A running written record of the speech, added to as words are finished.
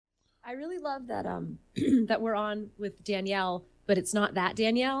I really love that that we're on with Danielle, but it's not that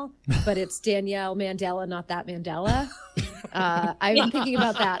Danielle, but it's Danielle Mandela, not that Mandela. I've been thinking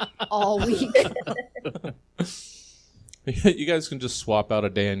about that all week. You guys can just swap out a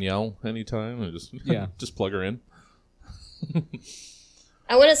Danielle anytime and just plug her in.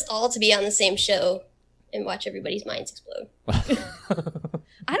 I want us all to be on the same show and watch everybody's minds explode. I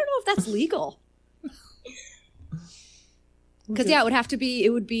don't know if that's legal. Because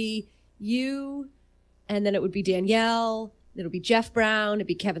it would be you, and then it would be Danielle, then it would be Jeff Brown, it'd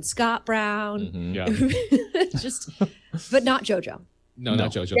be Kevin Scott Brown. Mm-hmm. Yeah. But not JoJo. No,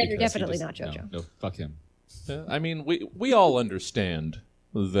 not JoJo. Definitely not JoJo. No, fuck him. I mean, we all understand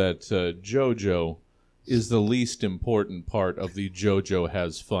that JoJo is the least important part of the JoJo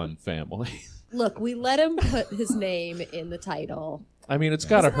Has Fun family. Look, we let him put his name in the title. I mean, it's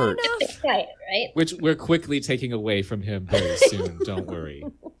got to hurt. Right? Which we're quickly taking away from him very soon. Don't worry.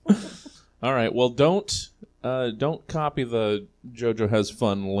 All right. Well, don't copy the JoJo Has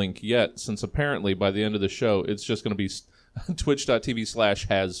Fun link yet, since apparently by the end of the show, it's just going to be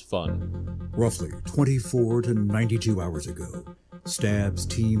twitch.tv/hasfun. Roughly 24 to 92 hours ago, Stab's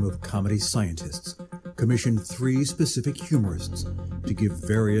team of comedy scientists commissioned 3 specific humorists to give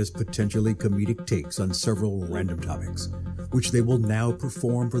various potentially comedic takes on several random topics, which they will now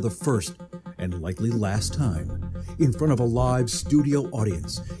perform for the first and likely last time in front of a live studio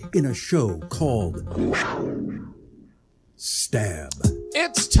audience in a show called Stab.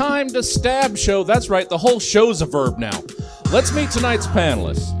 It's time to stab show. That's right, the whole show's a verb now. Let's meet tonight's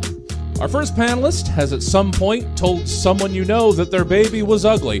panelists. Our first panelist has at some point told someone you know that their baby was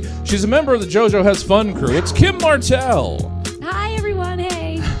ugly. She's a member of the JoJo Has Fun crew. It's Kim Martell. Hi, everyone.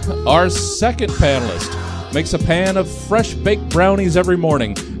 Hey. Our second panelist makes a pan of fresh-baked brownies every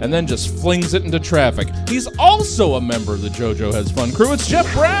morning and then just flings it into traffic. He's also a member of the JoJo Has Fun crew. It's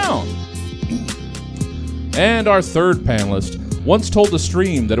Jeff Brown. And our third panelist once told the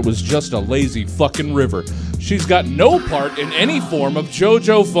stream that it was just a lazy fucking river. She's got no part in any form of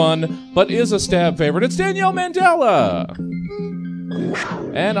JoJo fun, but is a Stab favorite. It's Danielle Mandela.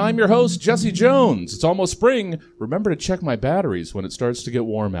 And I'm your host, Jesse Jones. It's almost spring. Remember to check my batteries when it starts to get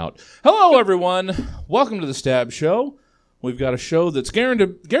warm out. Hello, everyone. Welcome to the Stab Show. We've got a show that's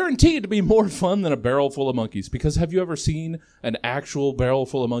guaranteed to be more fun than a barrel full of monkeys. Because have you ever seen an actual barrel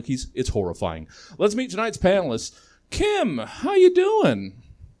full of monkeys? It's horrifying. Let's meet tonight's panelists. Kim, how you doing?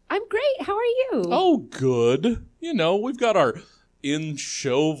 I'm great. How are you? Oh, good. You know, we've got our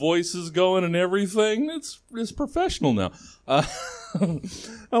in-show voices going and everything. It's professional now. Welcome.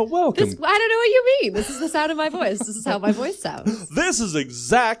 I don't know what you mean. This is the sound of my voice. This is how my voice sounds. This is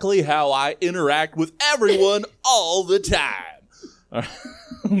exactly how I interact with everyone all the time.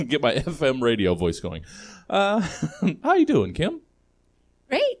 Get my FM radio voice going. How you doing, Kim?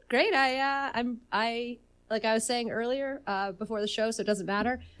 Great. I like I was saying earlier before the show, so it doesn't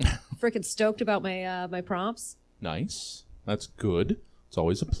matter. Freaking stoked about my prompts. Nice. That's good. It's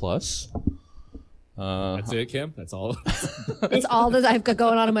always a plus. That's it, Kim? That's all? It's all that I've got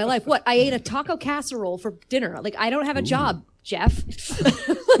going on in my life. What? I ate a taco casserole for dinner. Like, I don't have a job, Jeff.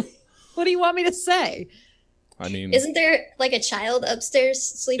 What do you want me to say? I mean... Isn't there, like, a child upstairs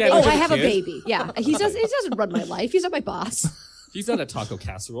sleeping? Yeah, I have a baby. Yeah. He doesn't run my life. He's not my boss. He's not a taco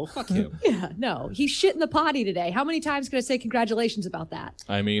casserole. Fuck him. Yeah, no. He shit in the potty today. How many times can I say congratulations about that?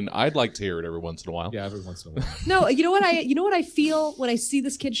 I mean, I'd like to hear it every once in a while. Yeah, every once in a while. No, you know what I feel when I see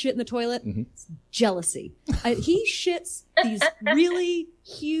this kid shit in the toilet? Mm-hmm. It's jealousy. He shits these really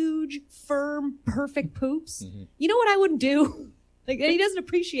huge, firm, perfect poops. Mm-hmm. You know what I wouldn't do? Like, he doesn't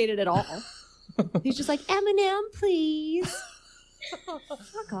appreciate it at all. He's just like, M&M, please.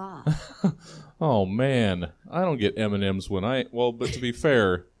 Fuck off. Oh, man. I don't get M&Ms but to be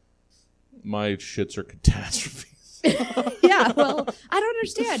fair, my shits are catastrophes. Yeah, well, I don't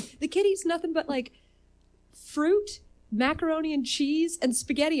understand. The kid eats nothing but, like, fruit, macaroni and cheese, and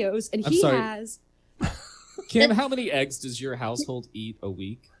SpaghettiOs, and he has... Kim, how many eggs does your household eat a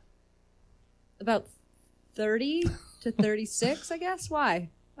week? About 30 to 36, I guess. Why?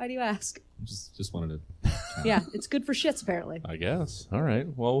 Why do you ask? Just wanted to... Yeah, it's good for shits, apparently. I guess. All right.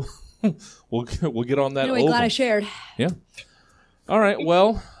 Well, we'll get on that. Anyway, glad I shared. Yeah. All right.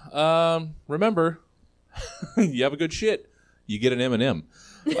 Well, remember, you have a good shit, you get an M&M.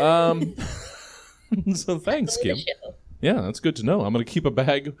 So thanks, Kim. Yeah, that's good to know. I'm going to keep a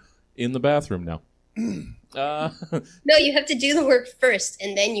bag in the bathroom now. No, you have to do the work first,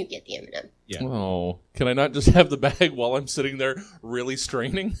 and then you get the M&M. Yeah. Oh, can I not just have the bag while I'm sitting there really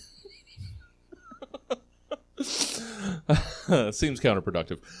straining? Seems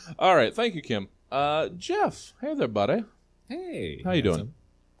counterproductive. All right, thank you, Kim. Jeff, hey there, buddy. Hey. How you doing?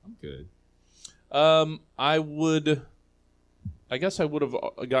 I'm good. I guess I would have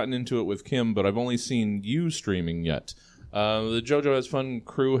gotten into it with Kim, but I've only seen you streaming yet. The JoJo Has Fun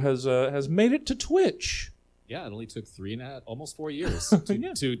crew has made it to Twitch. Yeah, it only took 3.5, almost 4 years to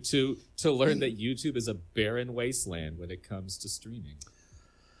learn that YouTube is a barren wasteland when it comes to streaming.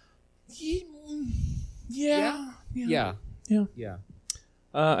 Yeah.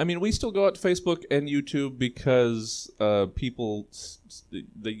 I mean, we still go out to Facebook and YouTube because people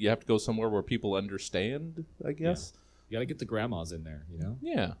that you have to go somewhere where people understand, I guess. Yeah. You gotta get the grandmas in there, you know?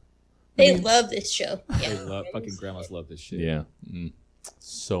 Yeah. They love this show. They love, fucking grandmas love this shit. Yeah.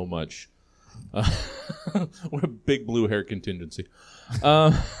 So much. We're a big blue hair contingency.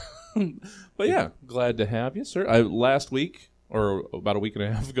 But yeah, glad to have you, sir. Last week, or about a week and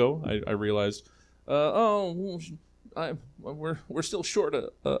a half ago, I realized, we're still short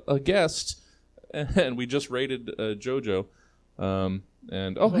a guest, and we just rated JoJo.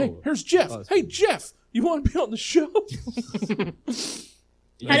 Hey, here's Jeff. Hey, Jeff, you want to be on the show?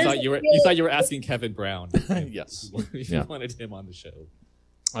 You thought you were asking Kevin Brown. Yes. You wanted him on the show.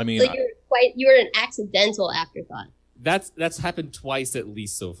 I mean, So you were an accidental afterthought. That's happened twice at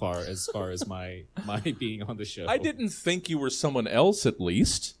least so far as my being on the show. I didn't think you were someone else. At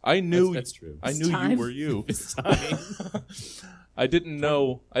least I knew that's true. I knew you were you. It's time. I didn't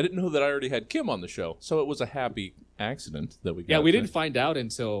know that I already had Kim on the show, so it was a happy accident that we got. Yeah, we didn't find out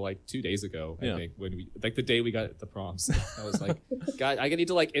until like 2 days ago. Yeah. I think when we the day we got the prompts, I was like, God, I need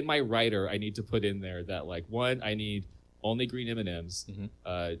to in my writer, I need to put in there that one, I need only green M&Ms. 2,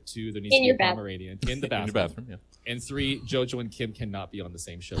 there needs to be a Pomeranian in the bathroom. In your bathroom, yeah. And 3, JoJo and Kim cannot be on the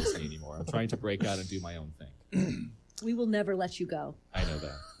same show as me anymore. I'm trying to break out and do my own thing. We will never let you go. I know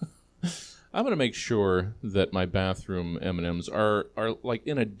that. I'm gonna make sure that my bathroom M&Ms are like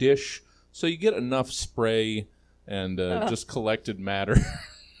in a dish, so you get enough spray and just collected matter.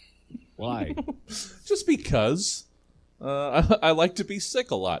 Why? Just because I like to be sick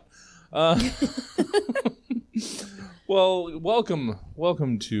a lot. Well,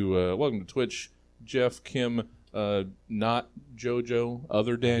 welcome to Twitch, Jeff, Kim, not JoJo,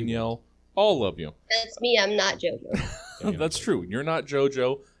 other Danielle, all of you. That's me. I'm not JoJo. That's true. You're not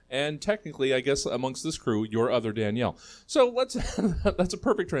JoJo, and technically, I guess amongst this crew, you're other Danielle. So that's a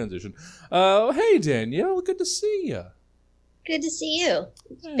perfect transition. Hey, Danielle, good to see you. Good to see you.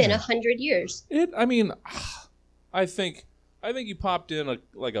 It's been 100 years. I think you popped in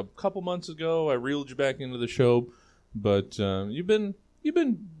a couple months ago. I reeled you back into the show, but you've been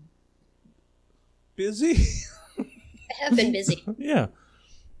busy. I have been busy. Yeah.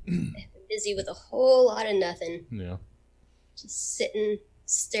 I've been busy with a whole lot of nothing. Yeah. Just sitting,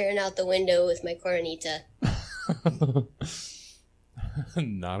 staring out the window with my Coronita.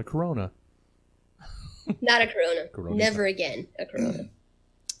 Not a Corona. Not a Corona. Coronita. Never again a Corona.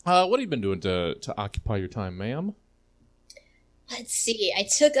 What have you been doing to occupy your time, ma'am? Let's see. I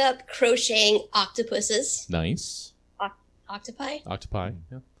took up crocheting octopuses. Nice. Octopi? Octopi,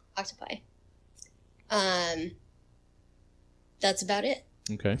 yeah. Octopi. That's about it.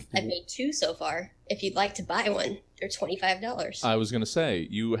 Okay. I've made 2 so far. If you'd like to buy one, they're $25. I was going to say,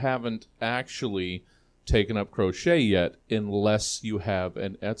 you haven't actually taken up crochet yet unless you have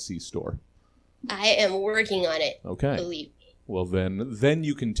an Etsy store. I am working on it. Okay. Believe me. Well, then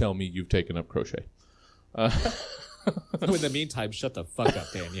you can tell me you've taken up crochet. In the meantime, shut the fuck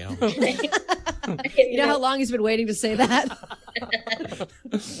up, Danielle. You know how long he's been waiting to say that?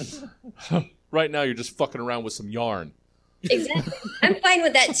 Right now, you're just fucking around with some yarn. Exactly. I'm fine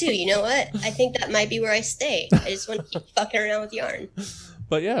with that too. You know what? I think that might be where I stay. I just want to keep fucking around with yarn.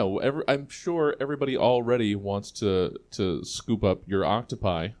 But yeah, I'm sure everybody already wants to scoop up your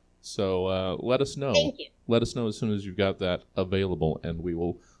octopi. So let us know. Thank you. Let us know as soon as you've got that available, and we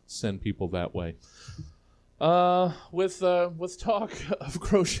will send people that way. With talk of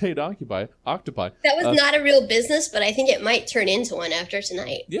crocheted octopi. That was not a real business, but I think it might turn into one after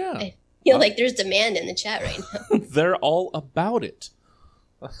tonight. Yeah. I feel like there's demand in the chat right now. They're all about it.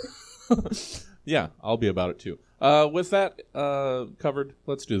 Yeah, I'll be about it too. With that covered,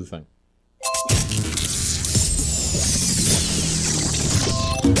 let's do the thing.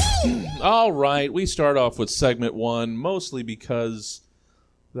 All right, we start off with segment 1, mostly because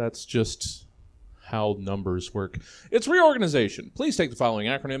that's just how numbers work. It's reorganization. Please take the following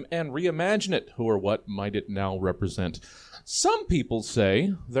acronym and reimagine it. Who or what might it now represent? Some people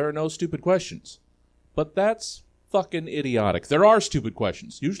say there are no stupid questions, but that's fucking idiotic. There are stupid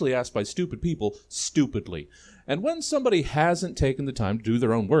questions, usually asked by stupid people, stupidly. And when somebody hasn't taken the time to do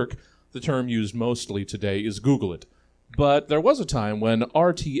their own work, the term used mostly today is Google it. But there was a time when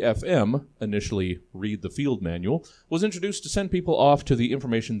RTFM, initially Read the Field Manual, was introduced to send people off to the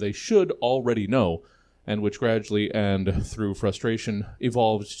information they should already know, and which gradually and through frustration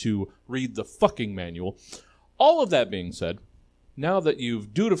evolved to Read the Fucking Manual. All of that being said, now that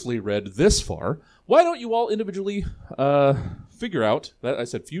you've dutifully read this far, why don't you all individually figure out, that I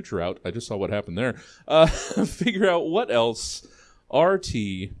said future out, I just saw what happened there, figure out what else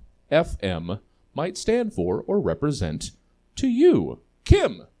RTFM might stand for or represent to you.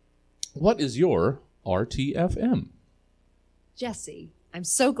 Kim, what is your RTFM? Jesse, I'm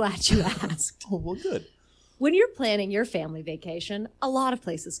so glad you asked. Oh, well, good. When you're planning your family vacation, a lot of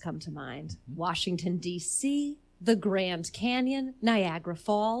places come to mind. Washington, D.C., the Grand Canyon, Niagara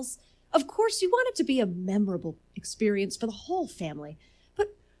Falls. Of course, you want it to be a memorable experience for the whole family.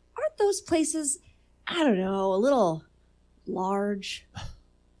 But aren't those places, I don't know, a little large?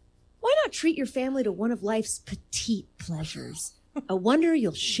 Why not treat your family to one of life's petite pleasures? A wonder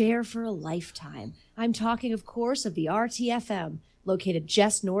you'll share for a lifetime. I'm talking, of course, of the RTFM, located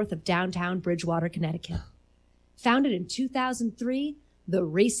just north of downtown Bridgewater, Connecticut. Founded in 2003, the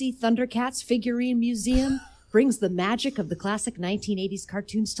Racy Thundercats Figurine Museum brings the magic of the classic 1980s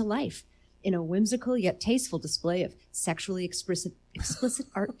cartoons to life in a whimsical yet tasteful display of sexually explicit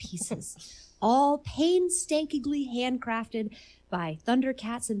art pieces, all painstakingly handcrafted by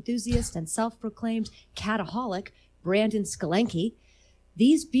Thundercats enthusiast and self-proclaimed cataholic Brandon Skolenke.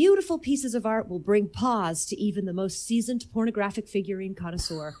 These beautiful pieces of art will bring pause to even the most seasoned pornographic figurine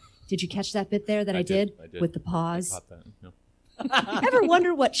connoisseur. Did you catch that bit there that I did with the pause? I caught that. No. Ever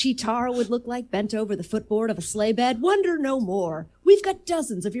wonder what Chitara would look like bent over the footboard of a sleigh bed? Wonder no more. We've got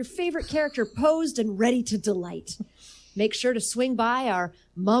dozens of your favorite character posed and ready to delight. Make sure to swing by our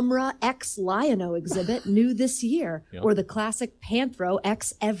Mumra X Lion-O exhibit new this year, or the classic Panthro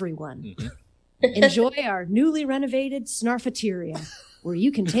X Everyone. Mm-hmm. Enjoy our newly renovated Snarfateria, where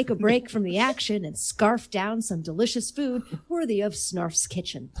you can take a break from the action and scarf down some delicious food worthy of Snarf's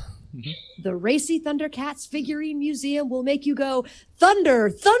Kitchen. Mm-hmm. The Racy Thundercats Figurine Museum will make you go, Thunder,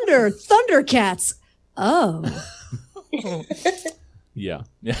 Thunder, Thundercats! Oh. Yeah.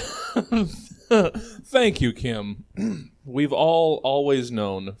 Thank you, Kim. We've all always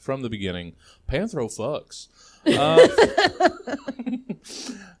known from the beginning, Panthro fucks.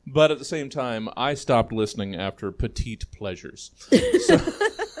 But at the same time, I stopped listening after Petite Pleasures. So,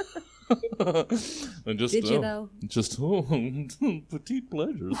 and just, did you, though? Just, Petite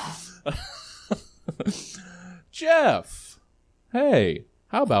Pleasures. Jeff, hey,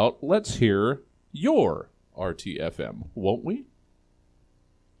 how about let's hear your RTFM, won't we?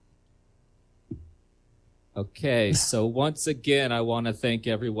 Okay, so once again, I want to thank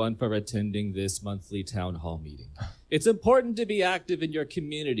everyone for attending this monthly town hall meeting. It's important to be active in your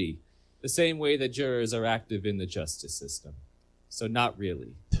community, the same way that jurors are active in the justice system. So not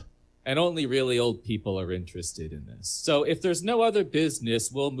really. And only really old people are interested in this. So if there's no other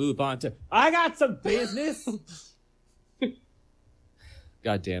business, we'll move on to, I got some business!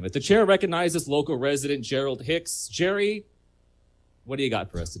 God damn it. The chair recognizes local resident Gerald Hicks. Jerry, what do you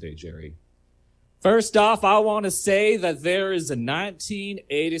got for us today, Jerry? First off, I want to say that there is a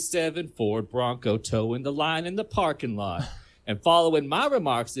 1987 Ford Bronco towing the line in the parking lot. And following my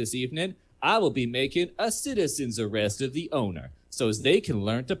remarks this evening, I will be making a citizen's arrest of the owner so as they can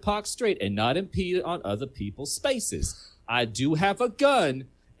learn to park straight and not impede on other people's spaces. I do have a gun,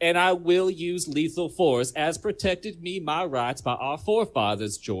 and I will use lethal force as protected me my rights by our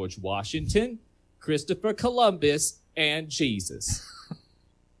forefathers George Washington, Christopher Columbus, and Jesus.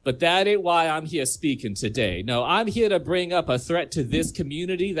 But that ain't why I'm here speaking today. No, I'm here to bring up a threat to this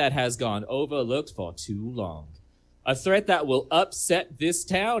community that has gone overlooked for too long. A threat that will upset this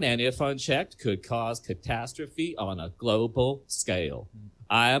town and, if unchecked, could cause catastrophe on a global scale.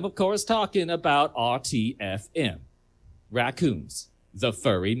 I am, of course, talking about RTFM. Raccoons, the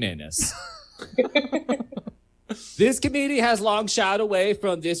furry menace. This community has long shied away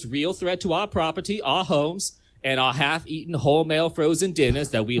from this real threat to our property, our homes, and our half-eaten whole-meal frozen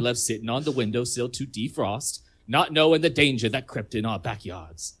dinners that we left sitting on the windowsill to defrost, not knowing the danger that crept in our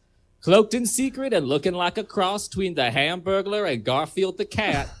backyards. Cloaked in secret and looking like a cross between the Hamburglar and Garfield the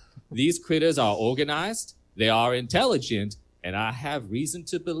cat, these critters are organized, they are intelligent, and I have reason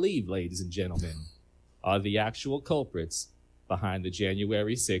to believe, ladies and gentlemen, are the actual culprits behind the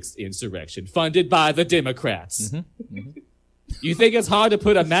January 6th insurrection funded by the Democrats. Mm-hmm. Mm-hmm. You think it's hard to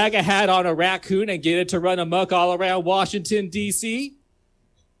put a MAGA hat on a raccoon and get it to run amok all around Washington, D.C.?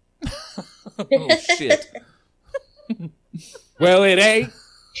 Oh, shit. Well, it ain't.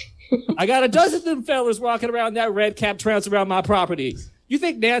 I got a dozen of them fellas walking around that red cap trouncing around my property. You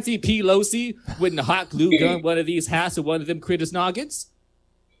think Nancy Pelosi wouldn't hot glue gun one of these hats to one of them critters' noggins?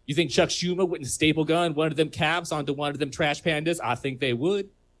 You think Chuck Schumer wouldn't staple gun one of them calves onto one of them trash pandas? I think they would.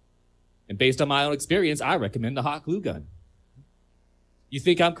 And based on my own experience, I recommend the hot glue gun. You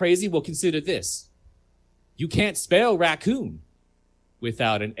think I'm crazy? Well, consider this. You can't spell raccoon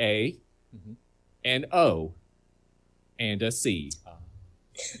without an A, an O, and a C.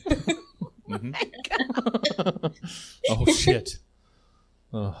 Oh, shit.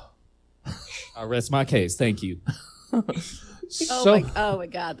 Oh. I rest my case. Thank you. Oh my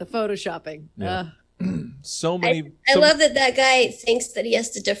God, the photoshopping. Yeah. So many. I love that guy thinks that he has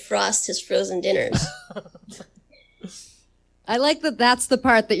to defrost his frozen dinners. I like that that's the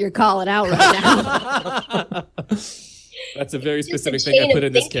part that you're calling out right now. That's a very specific Just a thing I chain put of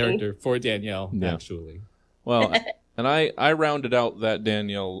in this thinking. character for Danielle, Yeah. actually. Well, and I rounded out that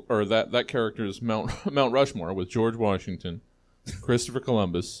Danielle, or that character's Mount Rushmore with George Washington, Christopher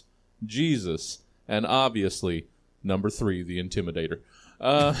Columbus, Jesus, and obviously number 3, the Intimidator.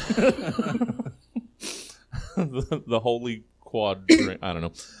 The holy quadrant. I don't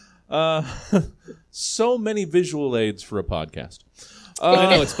know. So many visual aids for a podcast.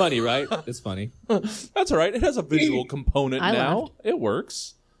 I know, it's funny, right? It's funny. That's all right. It has a visual component I now. laughed. It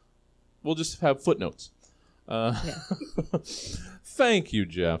works. We'll just have footnotes. Thank you,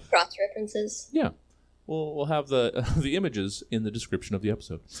 Jeff. Cross references. Yeah. We'll have the images in the description of the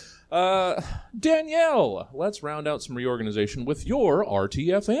episode. Danielle, let's round out some reorganization with your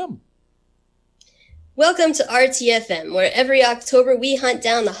RTFM. Welcome to RTFM, where every October we hunt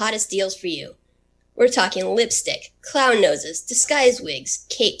down the hottest deals for you. We're talking lipstick, clown noses, disguise wigs,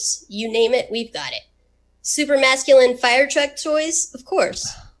 capes, you name it, we've got it. Super masculine fire truck toys, of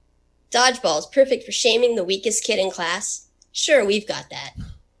course. Dodgeballs, perfect for shaming the weakest kid in class. Sure, we've got that.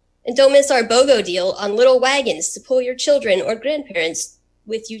 And don't miss our BOGO deal on little wagons to pull your children or grandparents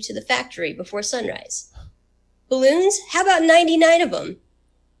with you to the factory before sunrise. Balloons? How about 99 of them?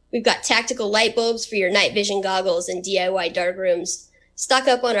 We've got tactical light bulbs for your night vision goggles and DIY dark rooms. Stock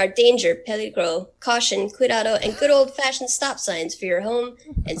up on our danger, peligro, caution, cuidado, and good old-fashioned stop signs for your home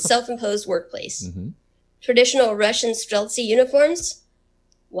and self-imposed workplace. Traditional Russian streltsy uniforms?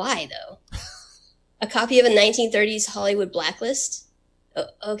 Why, though? A copy of a 1930s Hollywood blacklist?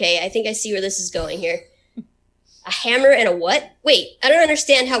 Okay, I think I see where this is going here. A hammer and a what? Wait, I don't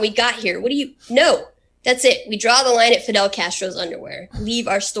understand how we got here. What do you... No! That's it. We draw the line at Fidel Castro's underwear. Leave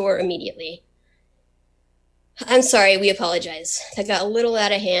our store immediately. I'm sorry. We apologize. That got a little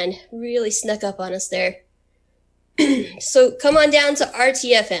out of hand. Really snuck up on us there. So come on down to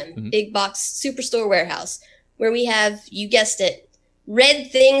RTFM, Big Box Superstore Warehouse, where we have, you guessed it,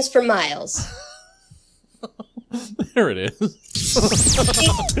 red things for miles. There it is. I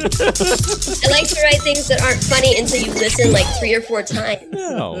like to write things that aren't funny until you listen like 3 or 4 times.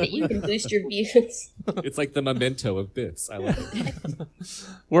 No. That you can boost your views. It's like the memento of bits. I love it.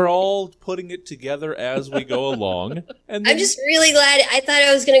 We're all putting it together as we go along. And then, I'm just really glad. I thought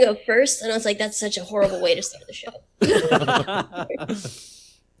I was going to go first, and I was like, that's such a horrible way to start the show.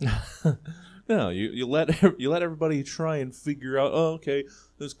 no, you let everybody try and figure out. Oh, okay,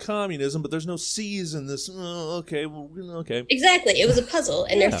 there's communism, but there's no C's in this. Oh, okay, well, okay. Exactly. It was a puzzle,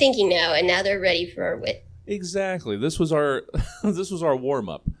 and they're thinking now, and now they're ready for our wit. Exactly. This was our warm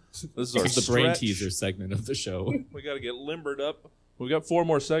up. This is our It's the brain stretch. teaser segment of the show. We got to get limbered up. We got 4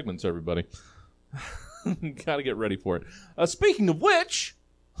 more segments, everybody. Got to get ready for it. Speaking of which,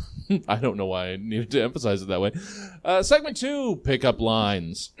 I don't know why I needed to emphasize it that way. Segment 2, pickup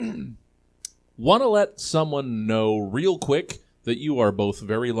lines. Want to let someone know real quick that you are both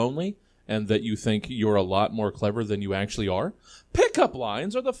very lonely and that you think you're a lot more clever than you actually are? Pickup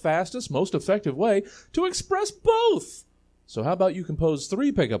lines are the fastest, most effective way to express both. So how about you compose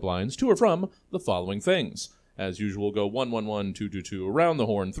 3 pickup lines to or from the following things? As usual, go 1, 1, 1, 2, 2, 2, around the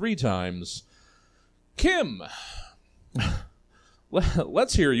horn 3 times. Kim,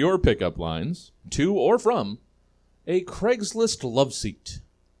 let's hear your pickup lines to or from a Craigslist love seat.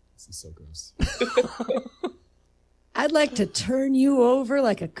 This is so gross. I'd like to turn you over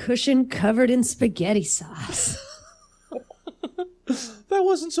like a cushion covered in spaghetti sauce. That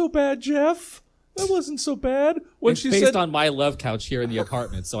wasn't so bad, Jeff. That wasn't so bad. When It's she based said, on my love couch here in the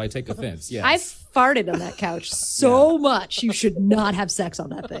apartment, so I take offense. Yes. I've farted on that couch so much. You should not have sex on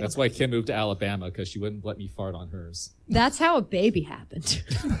that thing. That's why Kim moved to Alabama, because she wouldn't let me fart on hers. That's how a baby happened.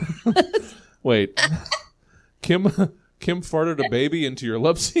 wait, Kim farted a baby into your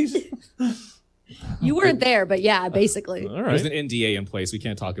love seat? You weren't there, but yeah, basically. All There's right. an NDA in place. We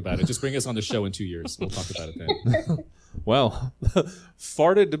can't talk about it. Just bring us on the show in 2 years. We'll talk about it then. Well,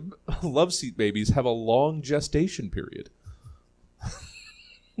 farted love seat babies have a long gestation period.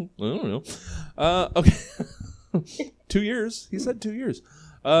 don't know. Okay. 2 years. He said 2 years.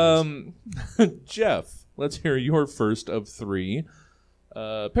 Jeff, let's hear your first of three.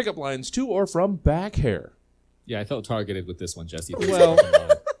 Pickup lines to or from back hair. Yeah, I felt targeted with this one, Jesse. Well,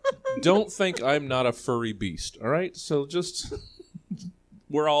 don't think I'm not a furry beast, all right? So just,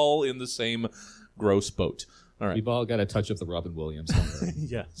 we're all in the same gross boat. All right. We've all got a touch of the Robin Williams.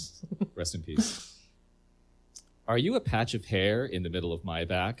 Yes. Rest in peace. Are you a patch of hair in the middle of my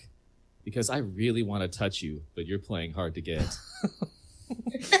back? Because I really want to touch you, but you're playing hard to get.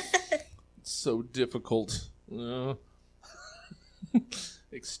 So difficult.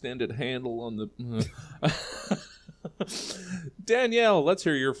 Extended handle on the... Danielle, let's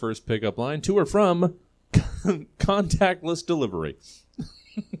hear your first pickup line to or from contactless delivery.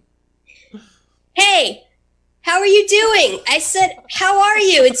 Hey, how are you doing? I said, how are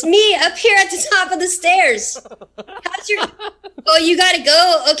you? It's me up here at the top of the stairs. How's your... Oh, you gotta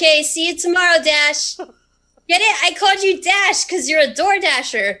go? Okay, see you tomorrow, Dash. Get it? I called you Dash because you're a Door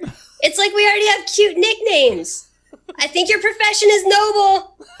Dasher. It's like we already have cute nicknames. I think your profession is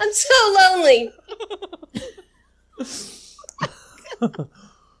noble. I'm so lonely.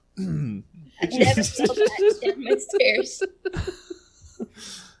 I've never felt that down my stairs.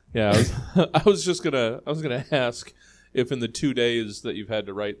 Yeah, I was gonna ask if in the 2 days that you've had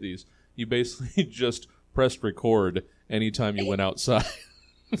to write these, you basically just pressed record anytime you went outside.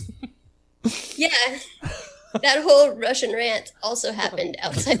 Yeah, that whole Russian rant also happened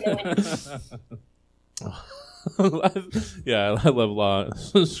outside my window. Yeah, I love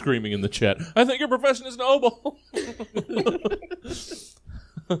screaming in the chat. I think your profession is noble.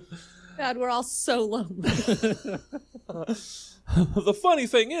 God, we're all so lonely. The funny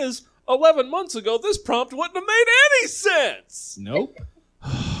thing is, 11 months ago, this prompt wouldn't have made any sense. Nope.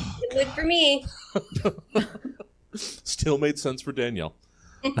 It would for me. Still made sense for Danielle.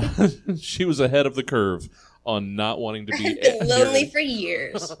 She was ahead of the curve on not wanting to be I've been lonely for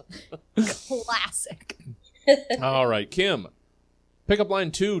years. Classic. All right, Kim. Pickup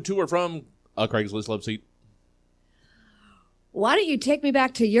line 2 to or from a Craigslist love seat. Why don't you take me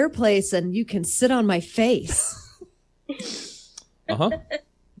back to your place and you can sit on my face? Uh-huh.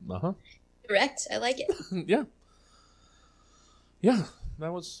 Uh-huh. Correct. I like it. Yeah. Yeah,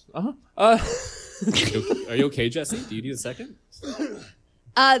 that was... Uh-huh. Are you okay, Jesse? Do you need a second?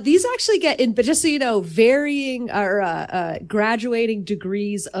 These actually get in, but just so you know, varying or graduating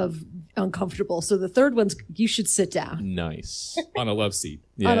degrees of uncomfortable. So the third one's you should sit down Nice. On a love seat.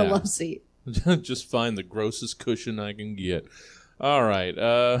 Yeah. on a love seat. Just find the grossest cushion I can get. All right.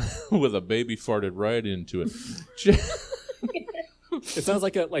 With a baby farted right into it. It sounds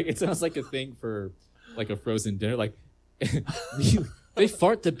like a thing for like a frozen dinner. Like they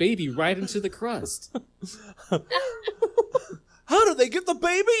fart the baby right into the crust. How did they get the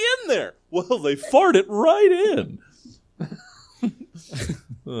baby in there? Well, they fart it right in.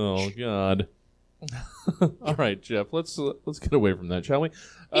 Oh God. All right, Jeff. Let's get away from that, shall we?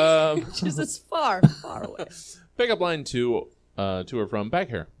 Just it's far away. Pickup line 2 to or from back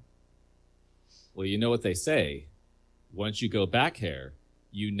hair. Well, you know what they say. Once you go back hair,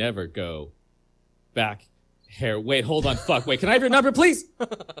 you never go back hair. Wait, hold on. Fuck. Wait, can I have your number, please?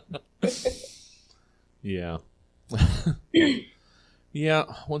 Yeah. Yeah,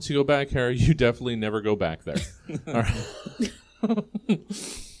 once you go back hair, you definitely never go back there. All right.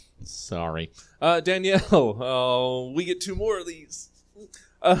 Sorry. Danielle, we get 2 more of these.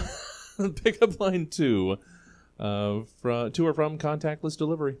 Pickup line 2 to or from contactless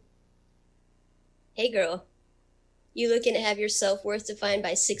delivery. Hey, girl. You looking to have your self-worth defined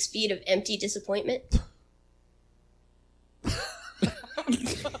by 6 feet of empty disappointment?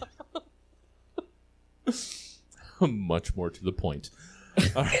 Much more to the point.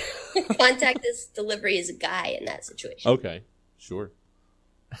 All right. Contactless delivery is a guy in that situation. Okay, sure.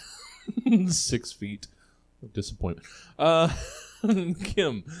 6 feet of disappointment.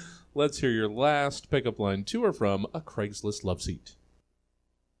 Kim, let's hear your last pickup line to or from a Craigslist love seat.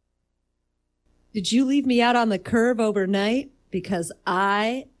 Did you leave me out on the curb overnight? Because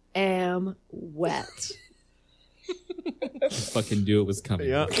I am wet. Fucking knew it was coming.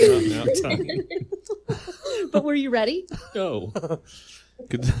 Yeah. But were you ready? No.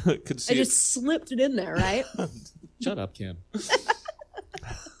 Could see I just slipped it in there, right? Shut up, Kim.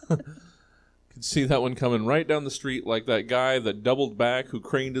 Could see that one coming right down the street like that guy that doubled back who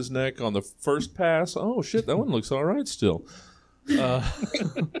craned his neck on the first pass. Oh, shit, that one looks all right still.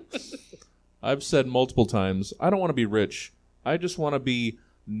 I've said multiple times, I don't want to be rich. I just want to be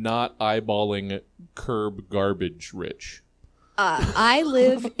not eyeballing curb garbage rich. I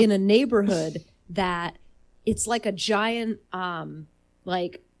live in a neighborhood that it's like a giant,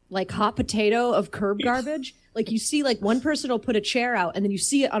 like like hot potato of curb garbage. Like you see like one person will put a chair out and then you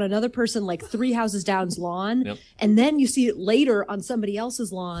see it on another person like 3 houses down's lawn. Yep. And then you see it later on somebody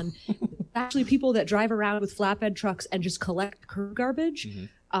else's lawn. Actually people that drive around with flatbed trucks and just collect curb garbage.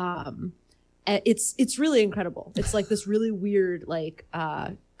 It's really incredible. It's like this really weird like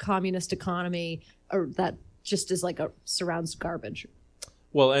communist economy or that just is like surrounds garbage.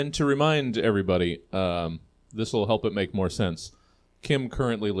 Well, and to remind everybody, this will help it make more sense. Kim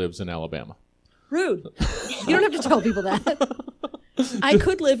currently lives in Alabama. Rude. You don't have to tell people that. I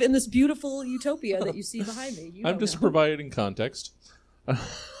could live in this beautiful utopia that you see behind me. You I'm don't just know. providing context.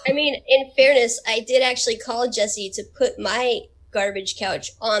 I mean, in fairness, I did actually call Jesse to put my garbage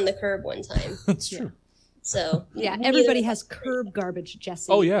couch on the curb one time. That's true. So Yeah, everybody has curb garbage,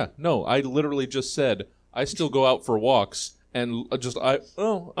 Jesse. Oh, yeah. No, I literally just said I still go out for walks and I'm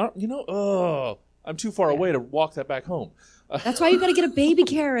too far away to walk that back home. That's why you got to get a baby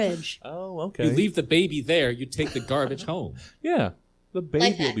carriage. Oh, okay. You leave the baby there, you take the garbage home. Yeah, the baby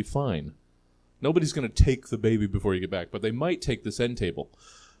Like will that. be fine. Nobody's going to take the baby before you get back, but they might take this end table.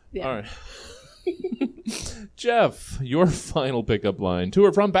 Yeah. All right. Jeff, your final pickup line. To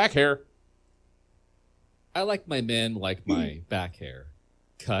or from back hair. I like my men like my back hair.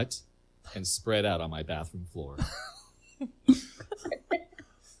 Cut and spread out on my bathroom floor.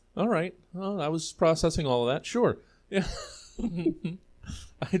 All right. Well, I was processing all of that. Sure. Yeah.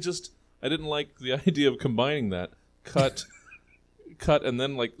 I didn't like the idea of combining that. Cut, and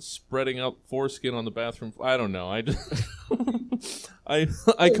then like spreading out foreskin on the bathroom. I don't know.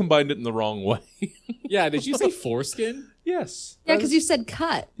 I combined it in the wrong way. Yeah, did you say foreskin? Yes. Yeah, because you said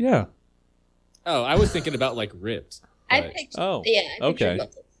cut. Yeah. Oh, I was thinking about like ripped. I but- picked. Oh. Yeah. I pictured Okay.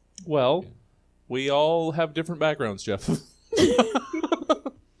 both. Well, we all have different backgrounds, Jeff.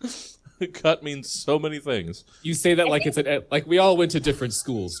 Cut means so many things. You say that like it's like we all went to different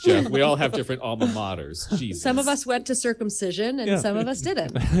schools, Jeff. We all have different alma maters. Jesus. Some of us went to circumcision and Yeah. some of us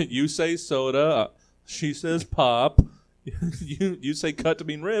didn't. You say soda. She says pop. You say cut to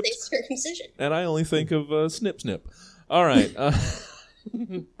mean ripped. They circumcision. And I only think of snip snip. All right.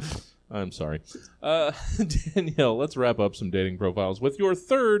 I'm sorry. Danielle, let's wrap up some dating profiles with your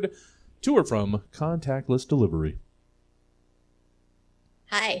third to or from contactless delivery.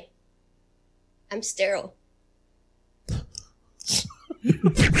 Hi. I'm sterile.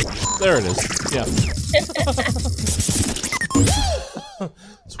 There it is. Yeah.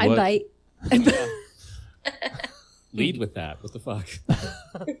 It's I what- bite. Lead with that. What the fuck?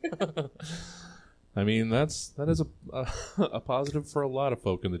 I mean, that is a positive for a lot of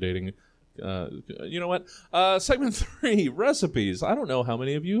folk in the dating. You know what? Segment 3, recipes. I don't know how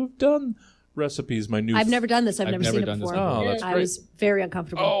many of you have done recipes. My new. I've never done this. I've never seen it done this before. Oh, that's I great. was very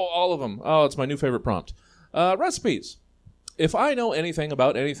uncomfortable. Oh, all of them. Oh, it's my new favorite prompt. Recipes. If I know anything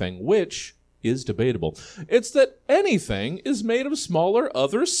about anything, which is debatable, it's that anything is made of smaller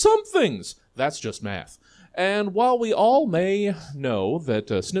other somethings. That's just math. And while we all may know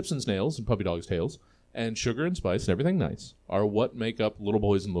that snips and snails and puppy dogs' tails and sugar and spice and everything nice are what make up little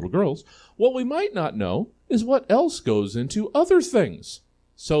boys and little girls, what we might not know is what else goes into other things.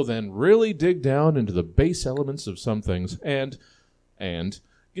 So then really dig down into the base elements of some things and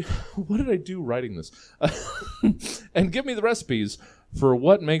what did I do writing this? And give me the recipes for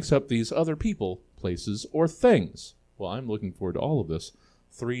what makes up these other people, places, or things. Well, I'm looking forward to all of this.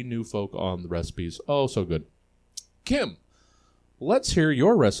 3 new folk on the recipes. Oh, so good. Kim, let's hear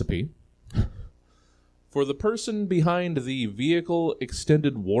your recipe for the person behind the vehicle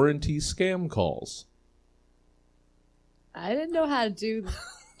extended warranty scam calls. I didn't know how to do,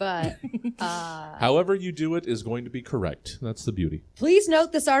 but However you do it is going to be correct. That's the beauty. please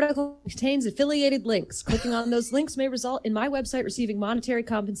note this article contains affiliated links. Clicking on those links may result in my website receiving monetary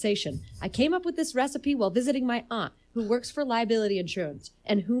compensation. I came up with this recipe while visiting my aunt, who works for liability insurance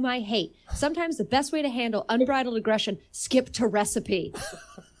and whom I hate. Sometimes the best way to handle unbridled aggression, skip to recipe.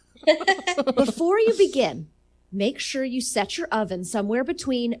 Before you begin, make sure you set your oven somewhere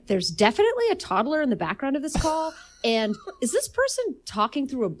between there's definitely a toddler in the background of this call and is this person talking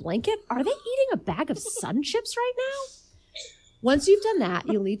through a blanket? Are they eating a bag of Sun Chips right now? Once you've done that,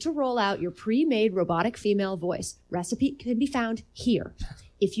 you'll need to roll out your pre-made robotic female voice. Recipe can be found here.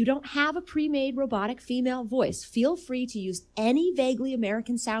 If you don't have a pre-made robotic female voice, feel free to use any vaguely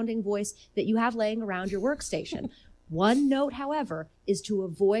American-sounding voice that you have laying around your workstation. One note, however, is to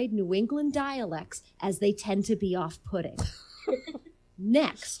avoid New England dialects as they tend to be off-putting.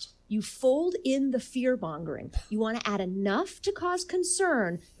 Next, you fold in the fear-mongering. You want to add enough to cause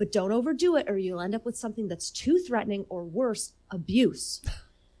concern, but don't overdo it or you'll end up with something that's too threatening or worse, abuse.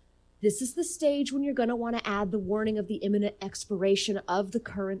 This is the stage when you're going to want to add the warning of the imminent expiration of the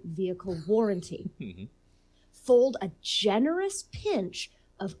current vehicle warranty. Fold a generous pinch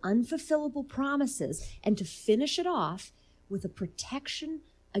of unfulfillable promises, and to finish it off with a protection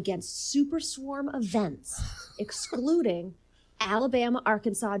against super swarm events, excluding Alabama,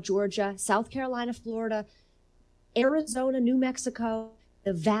 Arkansas, Georgia, South Carolina, Florida, Arizona, New Mexico,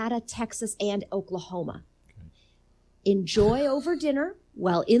 Nevada, Texas, and Oklahoma. Enjoy over dinner,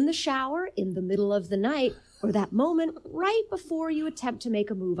 while in the shower, in the middle of the night, or that moment right before you attempt to make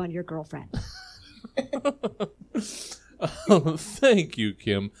a move on your girlfriend. Thank you,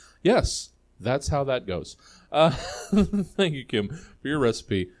 Kim. Yes, that's how that goes. Thank you, Kim, for your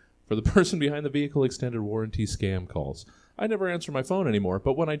recipe for the person behind the vehicle extended warranty scam calls. I never answer my phone anymore,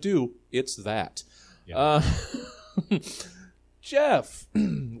 but when I do, it's that. Yeah. Jeff,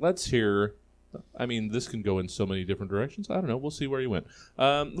 let's hear. I mean, this can go in so many different directions. I don't know. We'll see where you went.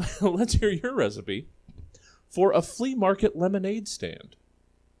 Let's hear your recipe for a flea market lemonade stand.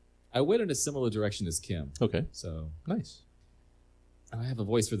 I went in a similar direction as Kim. Okay. So Nice. I have a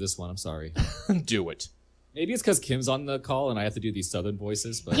voice for this one. I'm sorry. Do it. Maybe it's because Kim's on the call and I have to do these southern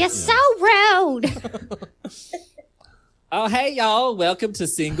voices. But You're so rude. Oh, hey, y'all. Welcome to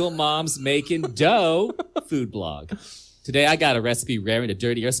Single Moms Making Dough food blog. Today, I got a recipe raring to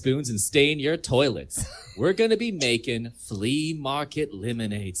dirty your spoons and stain your toilets. We're going to be making flea market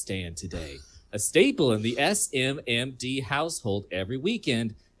lemonade stand today, a staple in the SMMD household every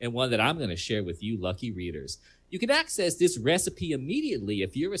weekend, and one that I'm going to share with you lucky readers. You can access this recipe immediately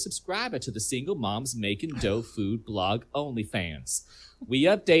if you're a subscriber to the Single Moms Making Dough food blog OnlyFans. We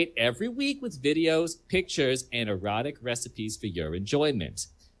update every week with videos, pictures, and erotic recipes for your enjoyment.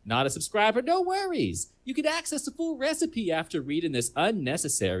 Not a subscriber? No worries. You can access the full recipe after reading this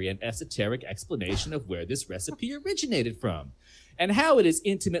unnecessary and esoteric explanation of where this recipe originated from, and how it is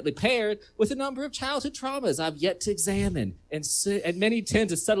intimately paired with a number of childhood traumas I've yet to examine, and many tend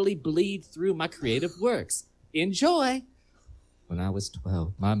to subtly bleed through my creative works. Enjoy! When I was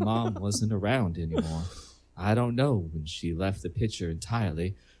 12, my mom wasn't around anymore. I don't know when she left the picture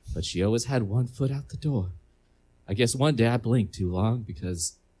entirely, but she always had one foot out the door. I guess one day I blinked too long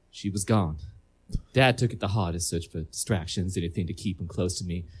because she was gone. Dad took it to heart to search for distractions, anything to keep him close to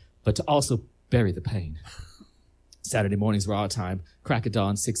me, but to also bury the pain. Saturday mornings were our time. Crack of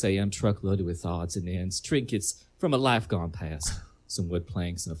dawn, 6 a.m., truck loaded with odds and ends, trinkets from a life gone past, some wood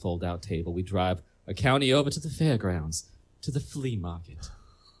planks and a fold-out table. We drive a county over to the fairgrounds, to the flea market.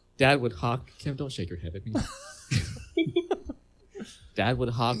 Dad would hawk... Kim, don't shake your head at me. Dad would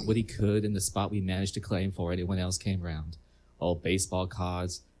hawk what he could in the spot we managed to claim before anyone else came round. Old baseball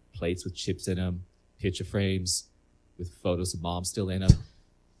cards, plates with chips in them, picture frames with photos of mom still in them.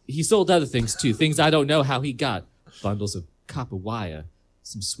 He sold other things too, things I don't know how he got. Bundles of copper wire,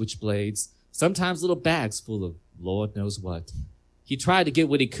 some switchblades, sometimes little bags full of Lord knows what. He tried to get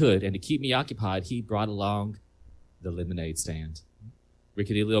what he could, and to keep me occupied, he brought along the lemonade stand.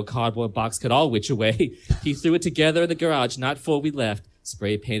 Rickety little cardboard box could all which away. He threw it together in the garage not before we left.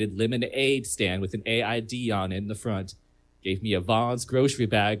 Spray-painted lemonade stand with an AID on it in the front. Gave me a Vaughn's grocery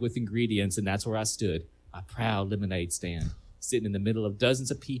bag with ingredients, and that's where I stood, a proud lemonade stand, sitting in the middle of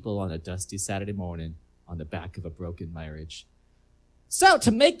dozens of people on a dusty Saturday morning on the back of a broken marriage. So to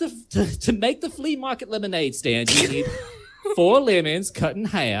make the flea market lemonade stand, you need 4 lemons cut in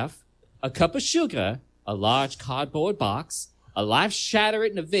half, a cup of sugar, a large cardboard box, a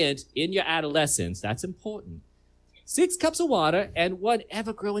life-shattering event in your adolescence, that's important, 6 cups of water, and one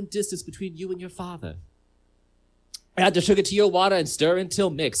ever-growing distance between you and your father. Add the sugar to your water and stir until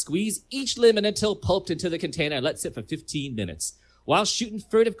mixed. Squeeze each lemon until pulped into the container and let sit for 15 minutes. While shooting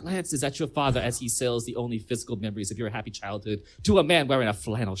furtive glances at your father as he sells the only physical memories of your happy childhood to a man wearing a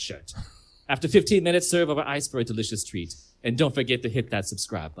flannel shirt. After 15 minutes, serve over ice for a delicious treat. And don't forget to hit that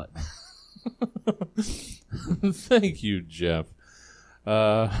subscribe button. Thank you, Jeff,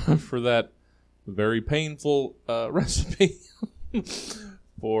 for that very painful recipe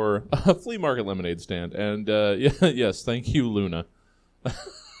for a flea market lemonade stand. And yes, thank you, Luna,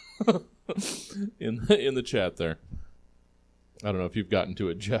 in the chat there. I don't know if you've gotten to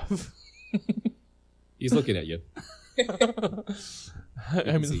it, Jeff. He's looking at you.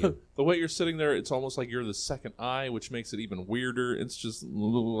 I mean, the way you're sitting there, it's almost like you're the second eye, which makes it even weirder. It's just...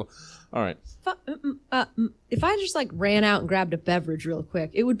 All right. If I just ran out and grabbed a beverage real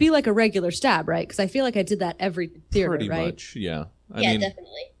quick, it would be like a regular stab, right? Because I feel like I did that every theater, Pretty right? much, yeah. I Yeah, mean,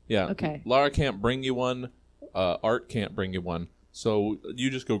 definitely. yeah. Okay. Laura can't bring you one. Art can't bring you one. So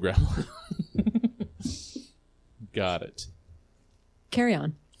you just go grab one. Got it. Carry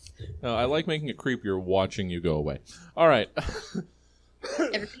on. No, I like making it creepier watching you go away. All right.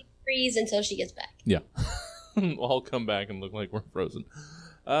 freeze until she gets back. Yeah. We'll all come back and look like we're frozen.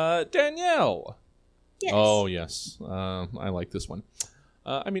 Danielle. Yes. Oh, yes. I like this one.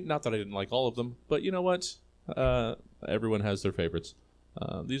 I mean, not that I didn't like all of them, but you know what? Everyone has their favorites.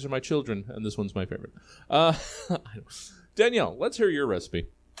 These are my children, and this one's my favorite. Danielle, let's hear your recipe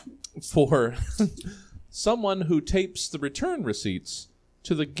for someone who tapes the return receipts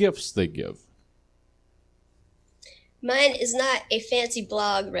to the gifts they give. Mine is not a fancy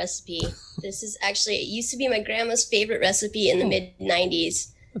blog recipe. This is actually, it used to be my grandma's favorite recipe in the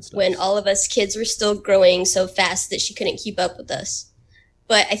mid-90s when all of us kids were still growing so fast that she couldn't keep up with us.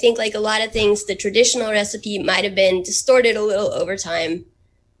 But I think like a lot of things, the traditional recipe might have been distorted a little over time.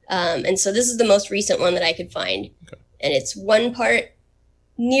 And so this is the most recent one that I could find. Okay. And it's 1 part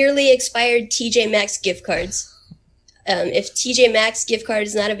nearly expired TJ Maxx gift cards. If TJ Maxx gift card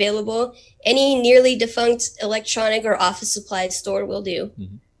is not available, any nearly defunct electronic or office supplies store will do.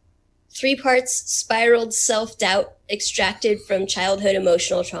 Mm-hmm. 3 parts spiraled self-doubt extracted from childhood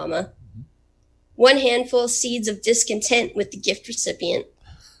emotional trauma. Mm-hmm. 1 handful seeds of discontent with the gift recipient.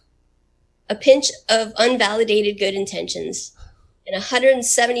 A pinch of unvalidated good intentions. And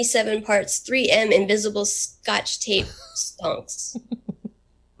 177 parts 3M invisible scotch tape stonks.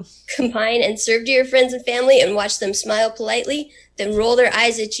 Combine and serve to your friends and family and watch them smile politely, then roll their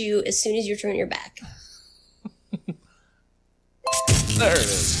eyes at you as soon as you turn your back. There it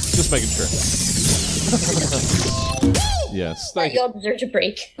is. Just making sure. Yes. Thank you all deserve a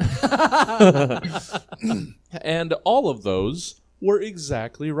break. And all of those were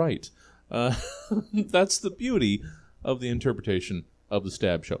exactly right. That's the beauty of the interpretation of the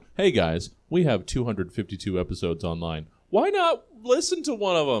Stab Show. Hey, guys, we have 252 episodes online. Why not listen to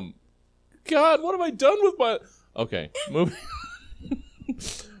one of them? God, what have I done with my... Okay, moving.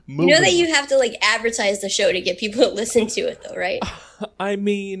 You know that you have to like advertise the show to get people to listen to it, though, right? I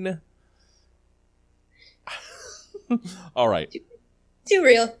mean... All right. Too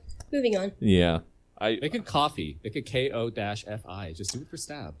real. Moving on. Yeah. Make it coffee. Make it KO-FI. Just do it for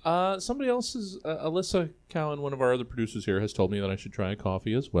Stab. Somebody else is... Alyssa Cowan, one of our other producers here, has told me that I should try a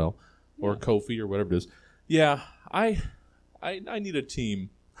coffee as well. Or Ko-fi or whatever it is. Yeah, I need a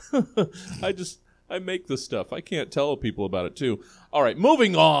team. I make this stuff. I can't tell people about it, too. All right,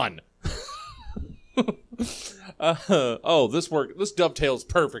 moving on. This dovetails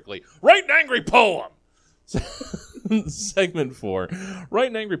perfectly. Write an angry poem. Segment 4. Write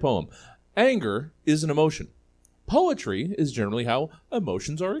an angry poem. Anger is an emotion. Poetry is generally how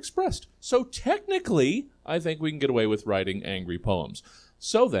emotions are expressed. So technically, I think we can get away with writing angry poems.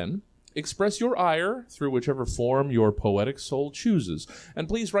 So then, express your ire through whichever form your poetic soul chooses. And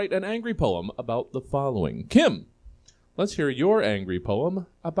please write an angry poem about the following. Kim, let's hear your angry poem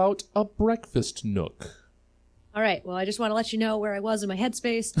about a breakfast nook. All right. Well, I just want to let you know where I was in my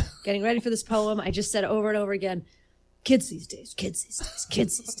headspace getting ready for this poem. I just said over and over again, kids these days, kids these days,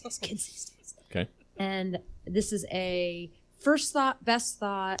 kids these days, kids these days. Okay. And this is a first thought, best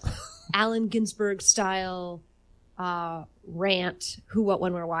thought, Allen Ginsberg style rant. Who, what,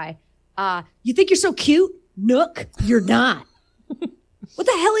 when, where, why. You think you're so cute? Nook, you're not. What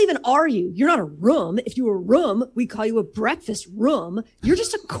the hell even are you? You're not a room. If you were a room, we'd call you a breakfast room. You're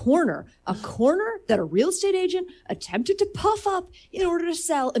just a corner that a real estate agent attempted to puff up in order to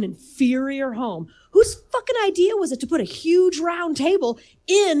sell an inferior home. Whose fucking idea was it to put a huge round table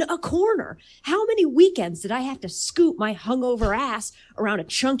in a corner? How many weekends did I have to scoop my hungover ass around a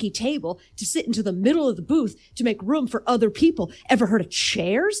chunky table to sit into the middle of the booth to make room for other people? Ever heard of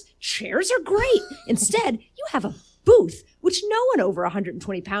chairs? Chairs are great. Instead, you have a booth, which no one over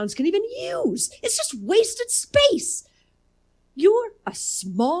 120 pounds can even use. It's just wasted space. You're a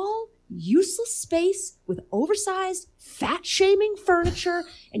small, useless space with oversized, fat-shaming furniture,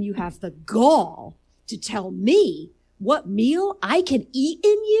 and you have the gall to tell me what meal I can eat in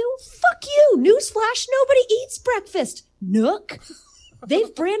you? Fuck you. Newsflash, nobody eats breakfast. Nook.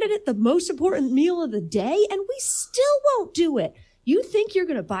 They've branded it the most important meal of the day, and we still won't do it. You think you're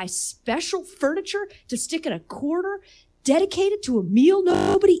going to buy special furniture to stick in a corner dedicated to a meal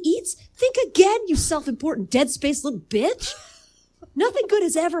nobody eats? Think again, you self-important dead space little bitch. Nothing good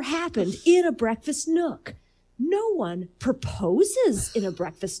has ever happened in a breakfast nook. No one proposes in a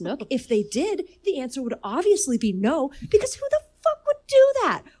breakfast nook. If they did, the answer would obviously be no, because who the fuck would do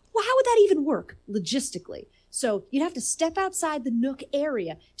that? Well, how would that even work logistically? So you'd have to step outside the nook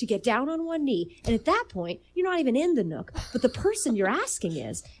area to get down on one knee. And at that point, you're not even in the nook, but the person you're asking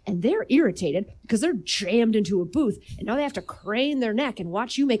is. And they're irritated because they're jammed into a booth. And now they have to crane their neck and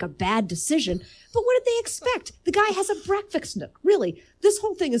watch you make a bad decision. But what did they expect? The guy has a breakfast nook. Really, this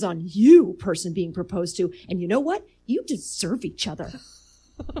whole thing is on you, person being proposed to. And you know what? You deserve each other.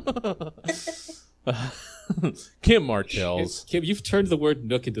 Kim Martell's. Kim, you've turned the word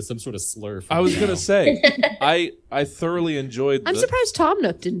Nook into some sort of slur. I was gonna say, I thoroughly enjoyed. I'm surprised Tom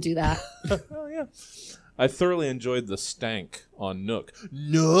Nook didn't do that. Oh yeah, I thoroughly enjoyed the stank on Nook.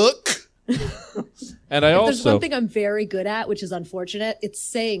 Nook. And I If also there's one thing I'm very good at, which is unfortunate, it's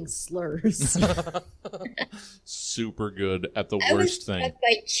saying slurs. super good at the I worst was thing. struck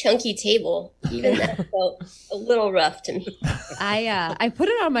by chunky table. Even that felt a little rough to me. I put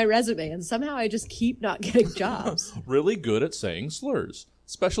it on my resume, and somehow I just keep not getting jobs. Really good at saying slurs.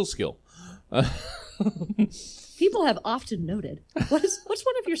 Special skill. People have often noted. What's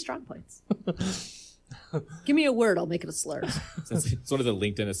one of your strong points? Give me a word, I'll make it a slur. It's one of the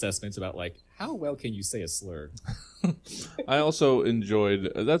LinkedIn assessments about like how well can you say a slur. I also enjoyed.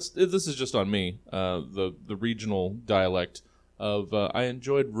 This is just on me. The regional dialect of. I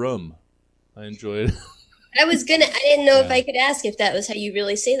enjoyed rum. I enjoyed. I didn't know if I could ask if that was how you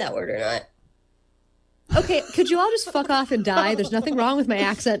really say that word or not. Okay, could you all just fuck off and die? There's nothing wrong with my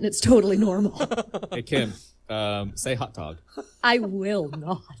accent, and it's totally normal. Hey Kim, say hot dog. I will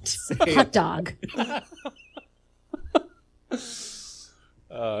not. Hot dog.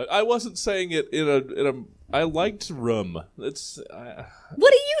 I wasn't saying it in a. I liked rum. It's.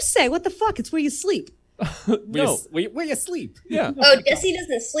 What do you say? What the fuck? It's where you sleep. No. Where you sleep. Yeah. Oh, Jesse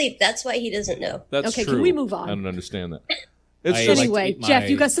doesn't sleep. That's why he doesn't know. That's Okay, true. can we move on? I don't understand that. It's I just like- Anyway, to eat Jeff, my-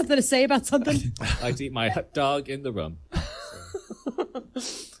 you got something to say about something? I like to eat my hot dog in the rum.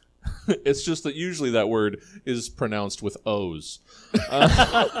 it's just that usually that word is pronounced with O's.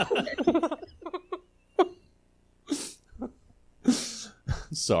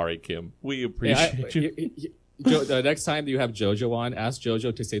 Sorry, Kim. We appreciate you. The next time you have JoJo on, ask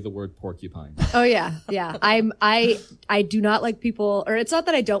JoJo to say the word porcupine. Oh yeah. I do not like people, or it's not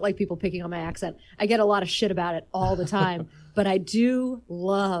that I don't like people picking on my accent. I get a lot of shit about it all the time, but I do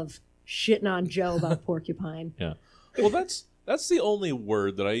love shitting on Joe about porcupine. Yeah. Well, that's the only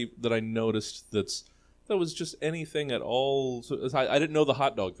word that I noticed that was just anything at all. So I didn't know the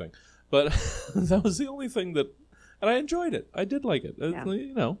hot dog thing, but that was the only thing that, and I enjoyed it. I did like it. Yeah.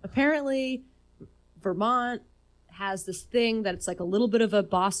 You know. Apparently, Vermont has this thing that it's like a little bit of a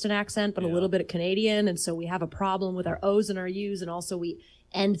Boston accent, but a Yeah. little bit of Canadian, and so we have a problem with our O's and our U's, and also we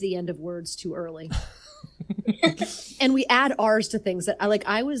end the end of words too early. And we add R's to things that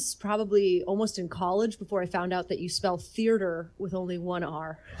I was probably almost in college before I found out that you spell theater with only one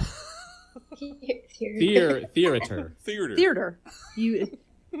R. Theater. Theater. Theater.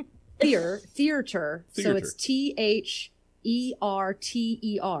 Theater. So it's THERTER.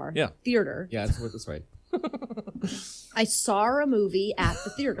 Yeah. Theater. Yeah, that's right. I saw a movie at the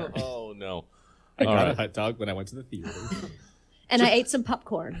theater. Oh no. I All got a right. hot dog when I went to the theater. And I ate some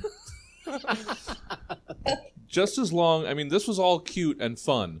popcorn. Just as long. I mean, this was all cute and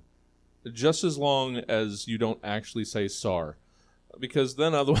fun. Just as long as you don't actually say "sar," because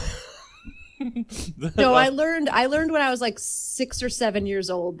then otherwise. No, I learned when I was like 6 or 7 years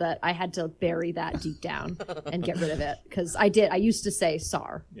old that I had to bury that deep down and get rid of it, because I used to say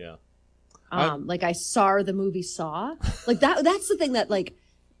 "sar." Yeah. Like I saw the movie Saw. Like that's the thing that like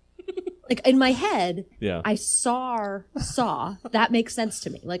in my head, Yeah. I saw. That makes sense to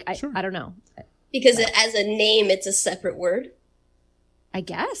me. Like I don't know. Because as a name, it's a separate word. I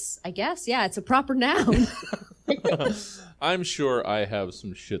guess. Yeah, it's a proper noun. I'm sure I have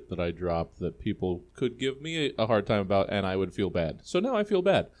some shit that I dropped that people could give me a hard time about, and I would feel bad. So now I feel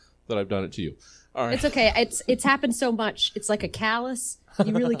bad that I've done it to you. All right. It's okay. It's happened so much. It's like a callus.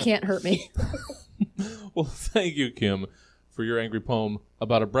 You really can't hurt me. Well, thank you, Kim, for your angry poem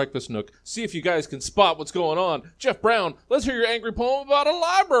about a breakfast nook. See if you guys can spot what's going on. Jeff Brown, let's hear your angry poem about a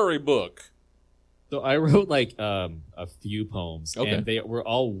library book. So I wrote like a few poems, Okay. and they were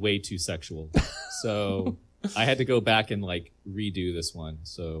all way too sexual. So I had to go back and like redo this one.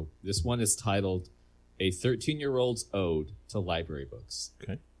 So this one is titled "A 13-Year-Old's Ode to Library Books."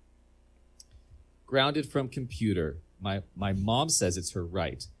 Okay. Grounded from computer. My mom says it's her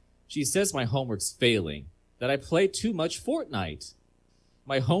right. She says my homework's failing, that I play too much Fortnite.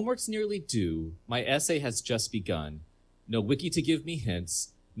 My homework's nearly due. My essay has just begun. No wiki to give me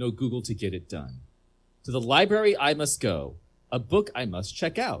hints. No Google to get it done. To the library I must go. A book I must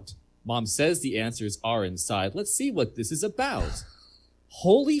check out. Mom says the answers are inside. Let's see what this is about.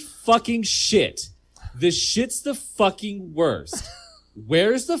 Holy fucking shit. This shit's the fucking worst.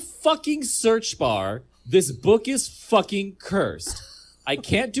 Where's the fucking search bar? This book is fucking cursed. I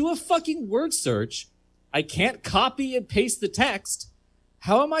can't do a fucking word search. I can't copy and paste the text.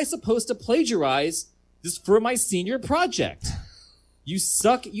 How am I supposed to plagiarize this for my senior project? You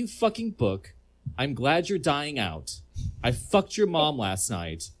suck, you fucking book. I'm glad you're dying out. I fucked your mom last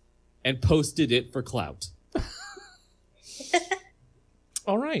night and posted it for clout.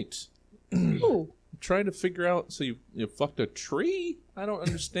 All right. Ooh. I'm trying to figure out. So you fucked a tree? I don't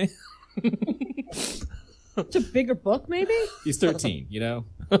understand. It's a bigger book, maybe? He's 13, you know?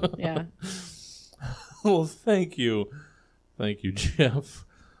 Yeah. Well, thank you. Thank you, Jeff.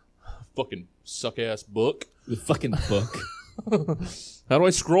 Fucking suck-ass book. The fucking book. How do I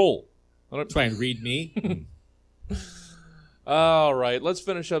scroll? Try and read me. All right, let's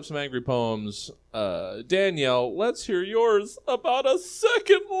finish up some angry poems. Danielle, let's hear yours about a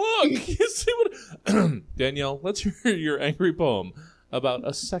second look. You see what? Danielle, let's hear your angry poem about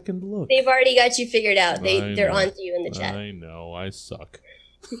a second look. They've already got you figured out. I They're know. on to you in the chat. I know, I suck.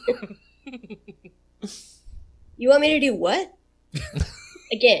 You want me to do what?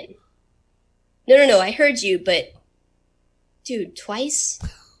 Again. No, I heard you, but... Dude, twice?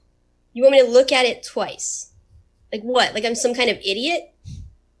 You want me to look at it twice? Like what? Like I'm some kind of idiot?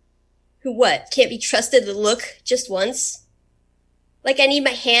 Who what? Can't be trusted to look just once? Like I need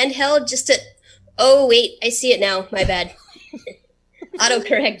my hand held just to... Oh, wait, I see it now. My bad.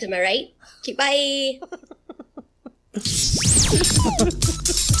 Autocorrect, am I right? Okay, bye.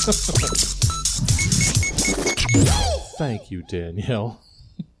 Thank you, Danielle.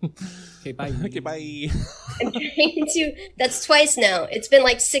 Okay, bye. Okay, bye. I'm trying to... That's twice now. It's been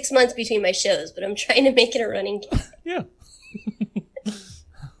like 6 months between my shows, but I'm trying to make it a running game. Yeah.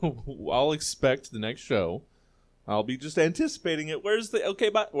 I'll expect the next show. I'll be just anticipating it. Where's the okay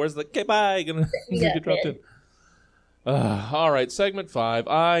bye? Where's the okay bye? Gonna Yeah, get dropped man. in. All right, segment 5.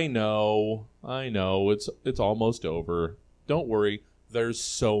 I know. It's almost over. Don't worry. There's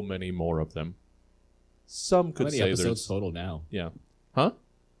so many more of them. Some How could many say episodes there's total now? yeah. Huh?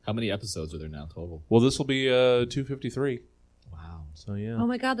 How many episodes are there now total? Well, this will be 253. Wow. So yeah. Oh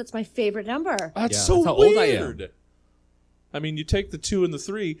my God, that's my favorite number. That's Yeah, so that's how weird. old I am. I mean, you take the 2 and the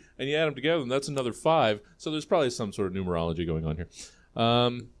 3 and you add them together, and that's another 5. So there's probably some sort of numerology going on here.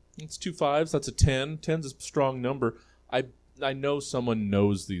 It's 2 5s. That's a 10. 10's a strong number. I know someone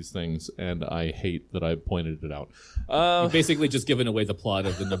knows these things, and I hate that I pointed it out. You've basically just given away the plot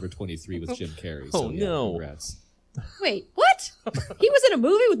of the number 23 with Jim Carrey. So, Oh, yeah, no. Congrats. Wait, what? He was in a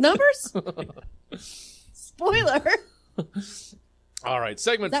movie with numbers? Spoiler. All right,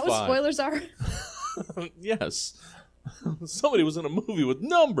 segment Is that 5. what spoilers are? Yes. Somebody was in a movie with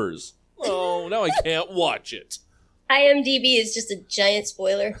numbers. Oh, now I can't watch it. IMDb is just a giant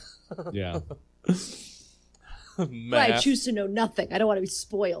spoiler. Yeah. But I Math. choose to know nothing. I don't want to be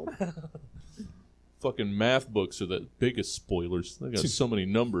spoiled. Fucking math books are the biggest spoilers. They got so many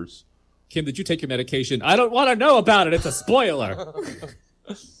numbers. Kim, did you take your medication? I don't want to know about it. It's a spoiler.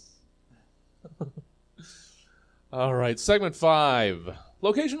 All right, segment 5.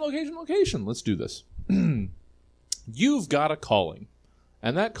 Location. Let's do this. You've got a calling,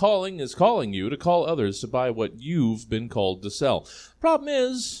 and that calling is calling you to call others to buy what you've been called to sell. Problem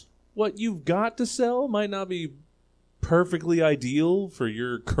is, what you've got to sell might not be perfectly ideal for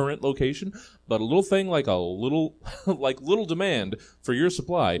your current location, but a little thing like little demand for your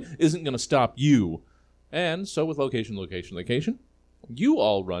supply isn't going to stop you. And so with location, you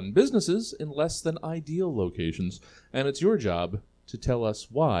all run businesses in less than ideal locations, and it's your job to tell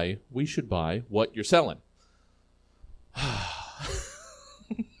us why we should buy what you're selling.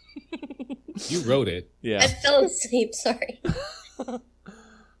 You wrote it. I Yeah. fell asleep, sorry.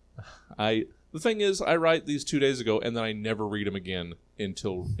 The thing is, I write these 2 days ago, and then I never read them again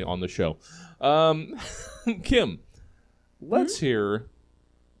until on the show. Kim, let's hear.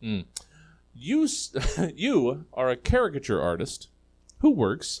 You are a caricature artist who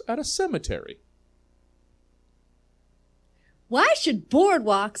works at a cemetery. Why should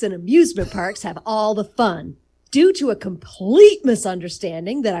boardwalks and amusement parks have all the fun? Due to a complete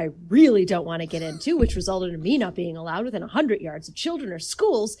misunderstanding that I really don't want to get into, which resulted in me not being allowed within 100 yards of children or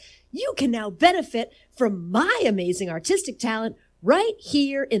schools, you can now benefit from my amazing artistic talent right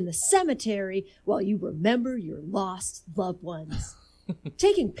here in the cemetery while you remember your lost loved ones.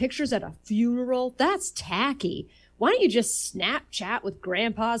 Taking pictures at a funeral, that's tacky. Why don't you just Snapchat with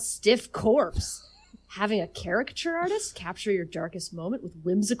Grandpa's stiff corpse? Having a caricature artist capture your darkest moment with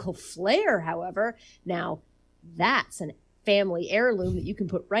whimsical flair, however, now that's an family heirloom that you can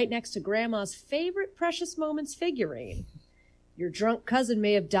put right next to Grandma's favorite Precious Moments figurine. Your drunk cousin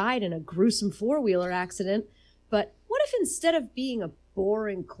may have died in a gruesome four-wheeler accident, but what if instead of being a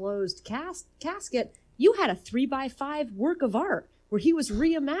boring closed casket, you had a 3x5 work of art where he was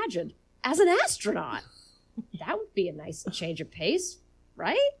reimagined as an astronaut? That would be a nice change of pace,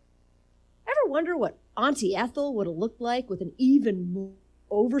 right? Ever wonder what Auntie Ethel would have looked like with an even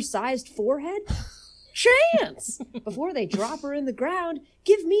oversized forehead? Chance! Before they drop her in the ground,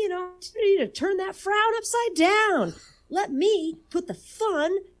 give me an opportunity to turn that frown upside down. Let me put the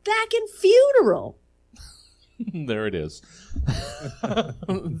fun back in funeral. There it is.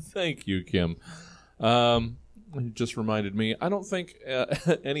 Thank you, Kim. It just reminded me, I don't think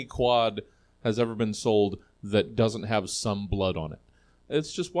any quad has ever been sold that doesn't have some blood on it.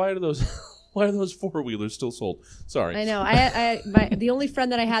 It's just, why are those four-wheelers still sold? Sorry. I know. The only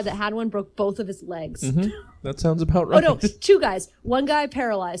friend that I had that had one broke both of his legs. Mm-hmm. That sounds about right. Oh, no, two guys. One guy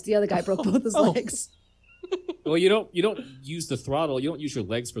paralyzed. The other guy broke both his legs. Well, you don't use the throttle. You don't use your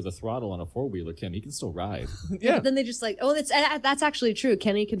legs for the throttle on a four-wheeler, Kim. You can still ride. Yeah. But then they just that's actually true.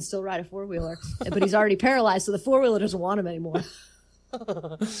 Kenny can still ride a four-wheeler, but he's already paralyzed, so the four-wheeler doesn't want him anymore.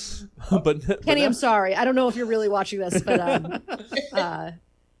 Kenny, I'm sorry. I don't know if you're really watching this, but I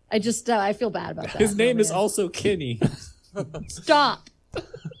feel bad about that. His name is also Kenny. Stop.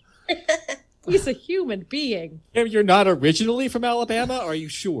 He's a human being. Kim, you're not originally from Alabama? Are you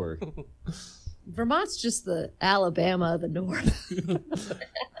sure? Vermont's just the Alabama of the North.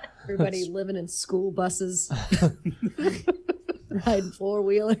 Everybody living in school buses, riding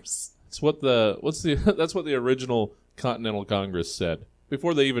four-wheelers. That's what the original Continental Congress said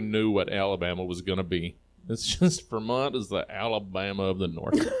before they even knew what Alabama was going to be. It's just Vermont is the Alabama of the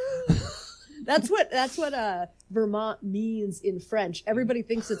North. That's what Vermont means in French. Everybody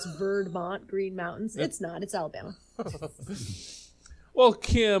thinks it's Verdmont, Green Mountains. It's not. It's Alabama. Well,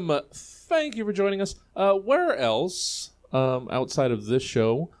 Kim, thank you for joining us. Where else, outside of this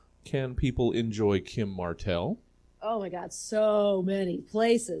show, can people enjoy Kim Martell? Oh my God, so many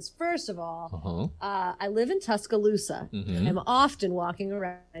places. First of all, I live in Tuscaloosa. Mm-hmm. I'm often walking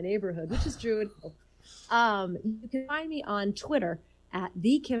around my neighborhood, which is Druid. You can find me on Twitter at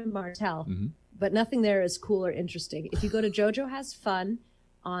the Kim Martell, but nothing there is cool or interesting. If you go to JoJo Has Fun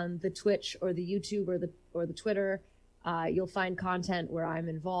on the Twitch or the YouTube or the Twitter, you'll find content where I'm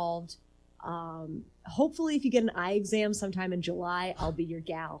involved. Hopefully, if you get an eye exam sometime in July, I'll be your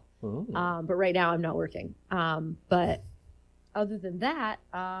gal. Oh. But right now, I'm not working. But other than that,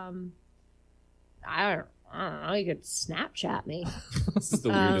 I don't know. You could Snapchat me. This is the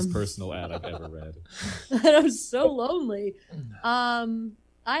weirdest personal ad I've ever read. And I'm so lonely. I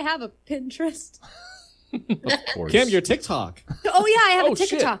have a Pinterest. Of course. Kim, your TikTok. Oh yeah, I have Oh, a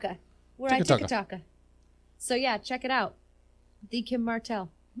shit. TikToker where I Tiki-taka. TikTok. So yeah, check it out. The Kim Martell.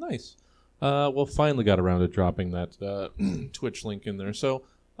 Nice. Well, finally got around to dropping that Twitch link in there. So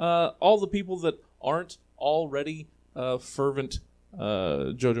all the people that aren't already fervent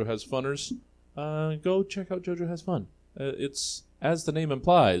JoJo Has Funners, go check out JoJo Has Fun. It's, as the name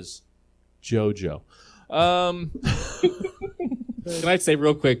implies, JoJo. Can I say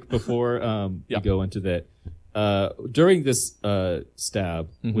real quick before Yeah. we go into that? During this stab,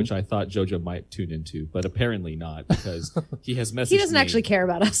 Mhm. which I thought JoJo might tune into, but apparently not, because he has messaged He doesn't me. actually care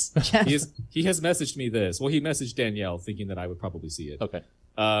about us, Jeff. He has messaged me this. Well, he messaged Danielle thinking that I would probably see it. Okay.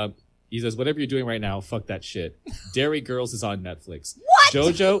 He says, whatever you're doing right now, fuck that shit. Dairy Girls is on Netflix. What?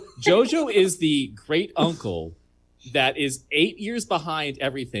 JoJo is the great uncle that is 8 years behind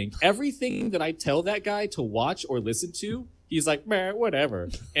everything. Everything that I tell that guy to watch or listen to, he's like, meh, whatever.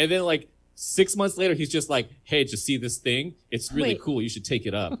 And then like 6 months later, he's just like, hey, did you see this thing? It's really Wait. cool. You should take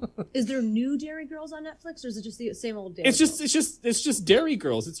it up. Is there new Dairy Girls on Netflix, or is it just the same old Dairy It's just Dairy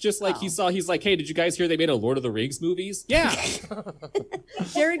Girls. It's just like Oh. he's like, hey, did you guys hear they made a Lord of the Rings movies? Yeah,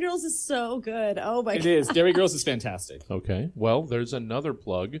 Girls? Dairy Girls is so good. Oh my it God. is. Dairy Girls is fantastic. Okay. Well, there's another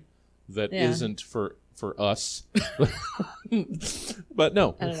plug that Yeah. not for us. But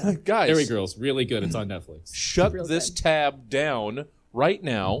no, I don't know. guys, Dairy Girls, really good. It's on Netflix. shut Real this good. tab down right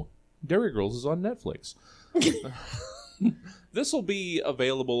now. Dairy Girls is on Netflix. This will be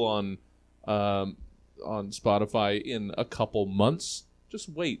available on Spotify in a couple months. Just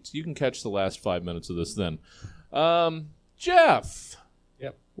wait. You can catch the last 5 minutes of this then. Jeff.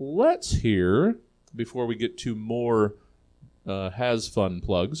 Yep. Let's hear, before we get to more Has Fun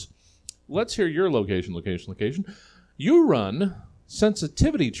plugs, let's hear your location. You run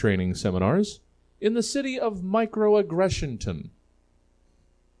sensitivity training seminars in the city of Microaggressionton.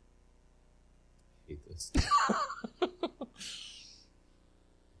 Hate this.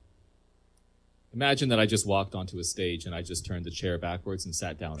 Imagine that I just walked onto a stage and I just turned the chair backwards and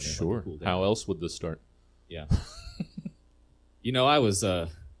sat down. And it Sure. cooled down. How else would this start? Yeah. You know, I was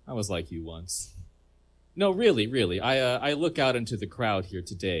like you once. No, really. I look out into the crowd here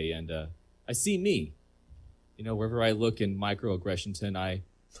today and I see me. You know, wherever I look in Microaggressionton,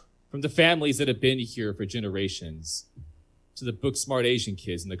 from the families that have been here for generations, to the book smart Asian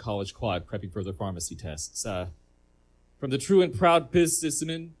kids in the college quad prepping for their pharmacy tests. From the true and proud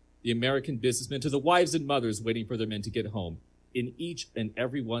businessmen, the American businessmen, to the wives and mothers waiting for their men to get home, in each and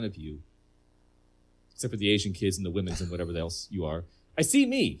every one of you, except for the Asian kids and the women's and whatever else you are, I see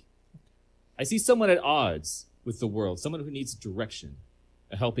me. I see someone at odds with the world, someone who needs direction,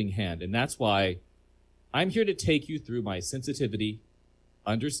 a helping hand. And that's why I'm here to take you through my sensitivity,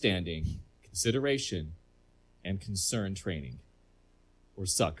 understanding, consideration, and concern training, or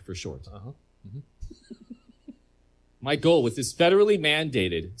SUCK for short. My goal with this federally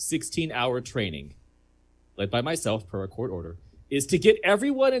mandated 16-hour training, led by myself per a court order, is to get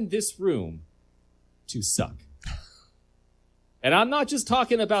everyone in this room to suck. And I'm not just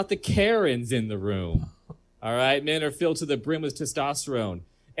talking about the Karens in the room. All right, men are filled to the brim with testosterone.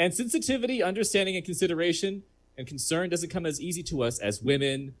 And sensitivity, understanding, and consideration and concern doesn't come as easy to us as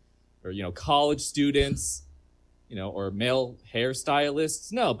women or, college students, or male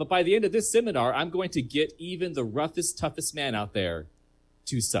hairstylists. No, but by the end of this seminar, I'm going to get even the roughest, toughest man out there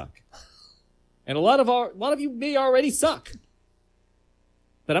to suck. And a lot of you may already suck.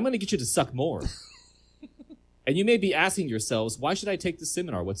 But I'm going to get you to suck more. And you may be asking yourselves, why should I take this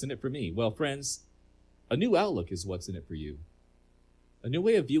seminar? What's in it for me? Well, friends, a new outlook is what's in it for you. A new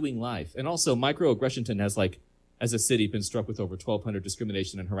way of viewing life. And also, Microaggressionton has, as a city, been struck with over 1,200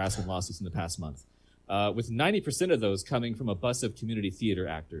 discrimination and harassment lawsuits in the past month, with 90% of those coming from a bus of community theater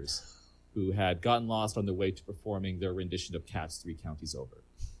actors who had gotten lost on their way to performing their rendition of Cats 3 counties over.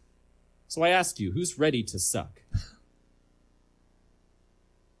 So I ask you, who's ready to suck?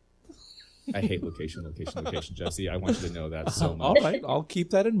 I hate location, Jesse. I want you to know that so much. All right, I'll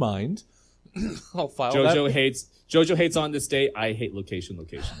keep that in mind. I'll file Jojo that. Jojo hates on this date. I hate location.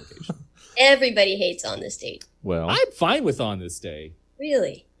 Everybody hates on this date. Well, I'm fine with on this day.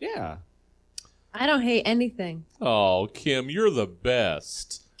 Really? Yeah. I don't hate anything. oh, Kim, you're the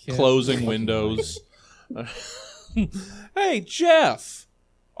best. Kim. Closing windows. Hey, Jeff,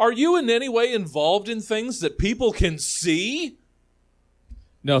 are you in any way involved in things that people can see?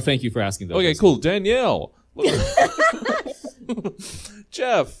 No, thank you for asking those. Okay, cool. Danielle.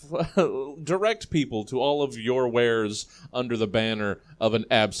 Jeff, direct people to all of your wares under the banner of an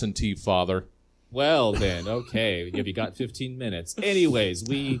absentee father. Well then, okay. You got 15 minutes. Anyways,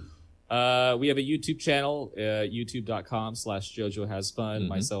 we have a YouTube channel, youtube.com/Jojo Has Fun.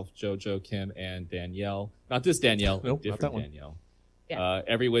 Myself, Jojo, Kim, and Danielle. Not this Danielle. Nope, not different that one. Danielle. Yeah.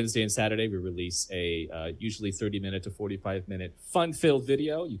 Every Wednesday and Saturday, we release a usually 30-minute to 45-minute fun-filled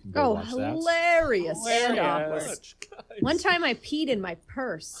video. You can go watch that. Hilarious and awkward. Guys. One time I peed in my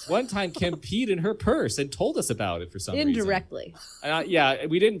purse. One time, Kim peed in her purse and told us about it for some reason. Indirectly. Yeah,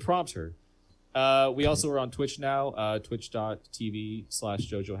 we didn't prompt her. We also are on Twitch now,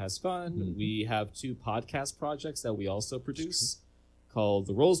 twitch.tv/Jojo Has Fun. We have 2 podcast projects that we also produce called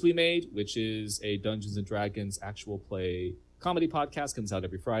The Rolls We Made, which is a Dungeons & Dragons actual play comedy podcast, comes out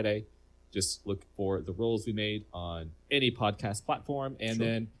every Friday. Just look for The Rolls We Made on any podcast platform. And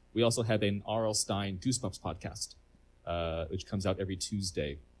then we also have an R.L. Stine Goosebumps podcast, which comes out every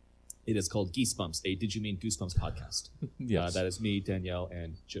Tuesday. It is called Geesebumps, a Did You Mean Goosebumps podcast. Yes. That is me, Danielle,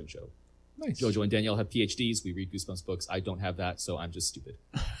 and Jojo. Nice. Jojo and Danielle have PhDs. We read Goosebumps books. I don't have that, so I'm just stupid.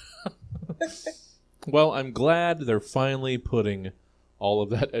 Well, I'm glad they're finally putting all of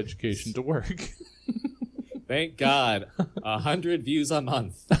that education to work. Thank God. 100 views a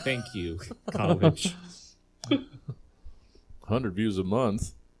month. Thank you, college. 100 views a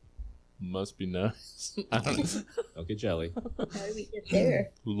month. Must be nice. I don't know. Don't get jelly. How did we get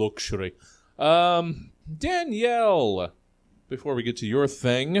there? Luxury. Danielle, before we get to your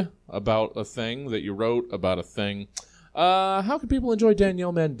thing about a thing that you wrote about a thing, how can people enjoy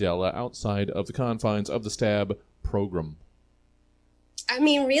Danielle Mandela outside of the confines of the STAB program? I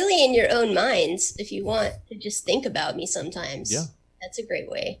mean, really in your own minds, if you want to just think about me sometimes. Yeah. That's a great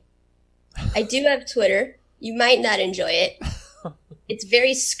way. I do have Twitter. You might not enjoy it. It's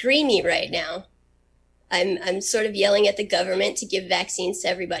very screamy right now. I'm sort of yelling at the government to give vaccines to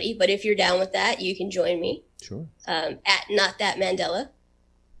everybody, but if you're down with that, you can join me. Sure. At Not That Mandela.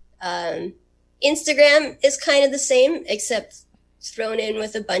 Instagram is kind of the same, except thrown in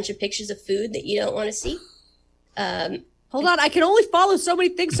with a bunch of pictures of food that you don't want to see. Hold on, I can only follow so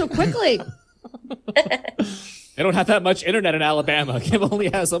many things so quickly. They don't have that much internet in Alabama. Kim only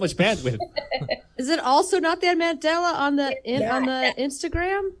has so much bandwidth. Is it also Not That Mandela on the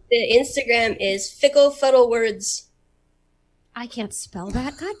Instagram? The Instagram is Fickle Fuddle Words. I can't spell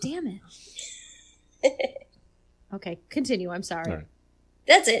that. God damn it. Okay, continue. I'm sorry. All right.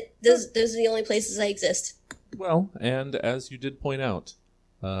 That's it. Those are the only places I exist. Well, and as you did point out,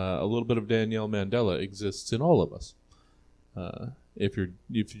 a little bit of Danielle Mandela exists in all of us. If you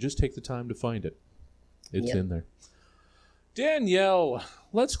just take the time to find it, it's Yep. in there. Danielle,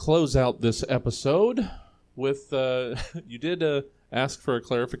 let's close out this episode with, you did ask for a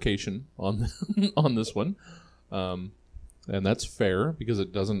clarification on on this one. And that's fair because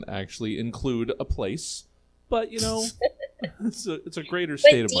it doesn't actually include a place. But, you know, it's a greater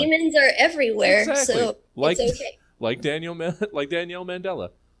state of mind. But demons are everywhere, Exactly. so Like, it's okay. like Danielle Mandela.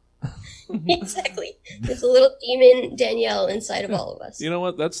 Exactly. There's a little demon Danielle inside of all of us. You know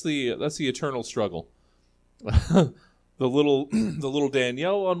what? That's the eternal struggle. the little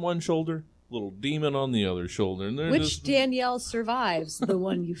Danielle on one shoulder, little demon on the other shoulder. And they're Which just, Danielle survives? The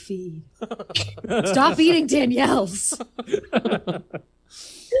one you feed. Stop eating Danielles.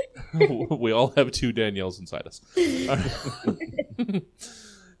 we all have two Danielles inside us. All right.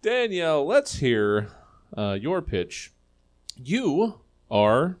 Danielle, let's hear your pitch. You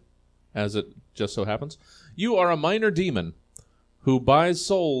are, as it just so happens, you are a minor demon who buys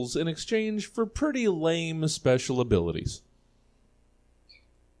souls in exchange for pretty lame special abilities.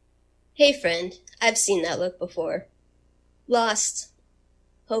 Hey, friend. I've seen that look before. Lost.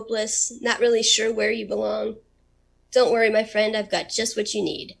 Hopeless. Not really sure where you belong. Don't worry, my friend. I've got just what you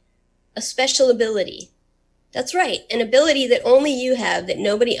need. A special ability. That's right, an ability that only you have that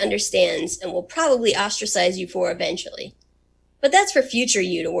nobody understands and will probably ostracize you for eventually. But that's for future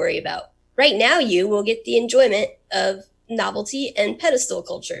you to worry about. Right now you will get the enjoyment of novelty and pedestal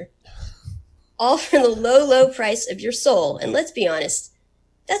culture. All for the low, low price of your soul. And let's be honest,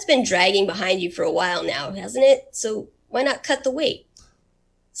 that's been dragging behind you for a while now, hasn't it? So why not cut the weight?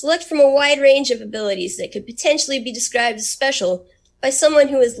 Select from a wide range of abilities that could potentially be described as special by someone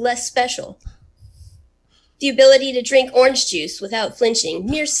who is less special. The ability to drink orange juice without flinching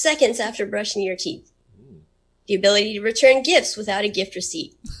mere seconds after brushing your teeth. The ability to return gifts without a gift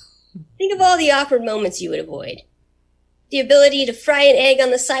receipt. Think of all the awkward moments you would avoid. The ability to fry an egg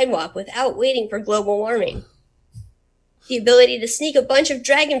on the sidewalk without waiting for global warming. The ability to sneak a bunch of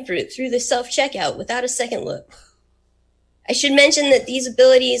dragon fruit through the self-checkout without a second look. I should mention that these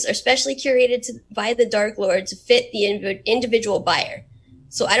abilities are specially curated by the Dark Lord to fit the individual buyer.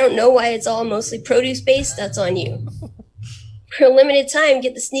 So I don't know why it's all mostly produce-based, that's on you. For a limited time,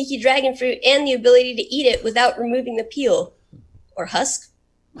 get the sneaky dragon fruit and the ability to eat it without removing the peel. Or husk.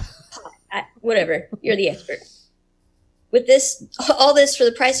 Whatever, you're the expert. With this, all this for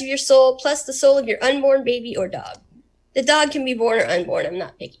the price of your soul, plus the soul of your unborn baby or dog. The dog can be born or unborn, I'm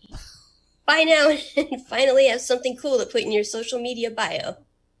not picky. Buy now and finally have something cool to put in your social media bio.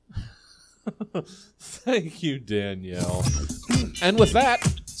 Thank you, Danielle. And with that,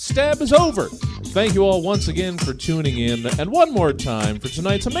 Stab is over. Thank you all once again for tuning in. And one more time for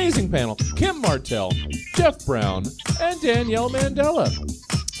tonight's amazing panel, Kim Martell, Jeff Brown, and Danielle Mandela.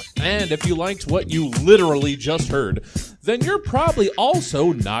 And if you liked what you literally just heard, then you're probably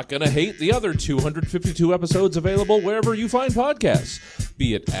also not going to hate the other 252 episodes available wherever you find podcasts,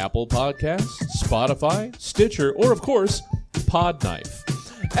 be it Apple Podcasts, Spotify, Stitcher, or of course, Podknife.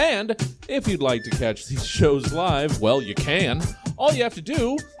 And if you'd like to catch these shows live, well, you can. All you have to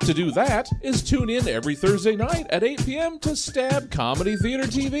do that is tune in every Thursday night at 8 p.m. to Stab Comedy Theater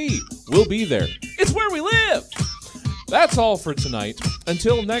TV. We'll be there. It's where we live! That's all for tonight.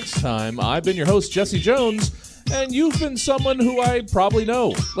 Until next time, I've been your host, Jesse Jones, and you've been someone who I probably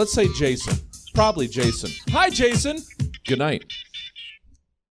know. Let's say Jason. Probably Jason. Hi, Jason. Good night.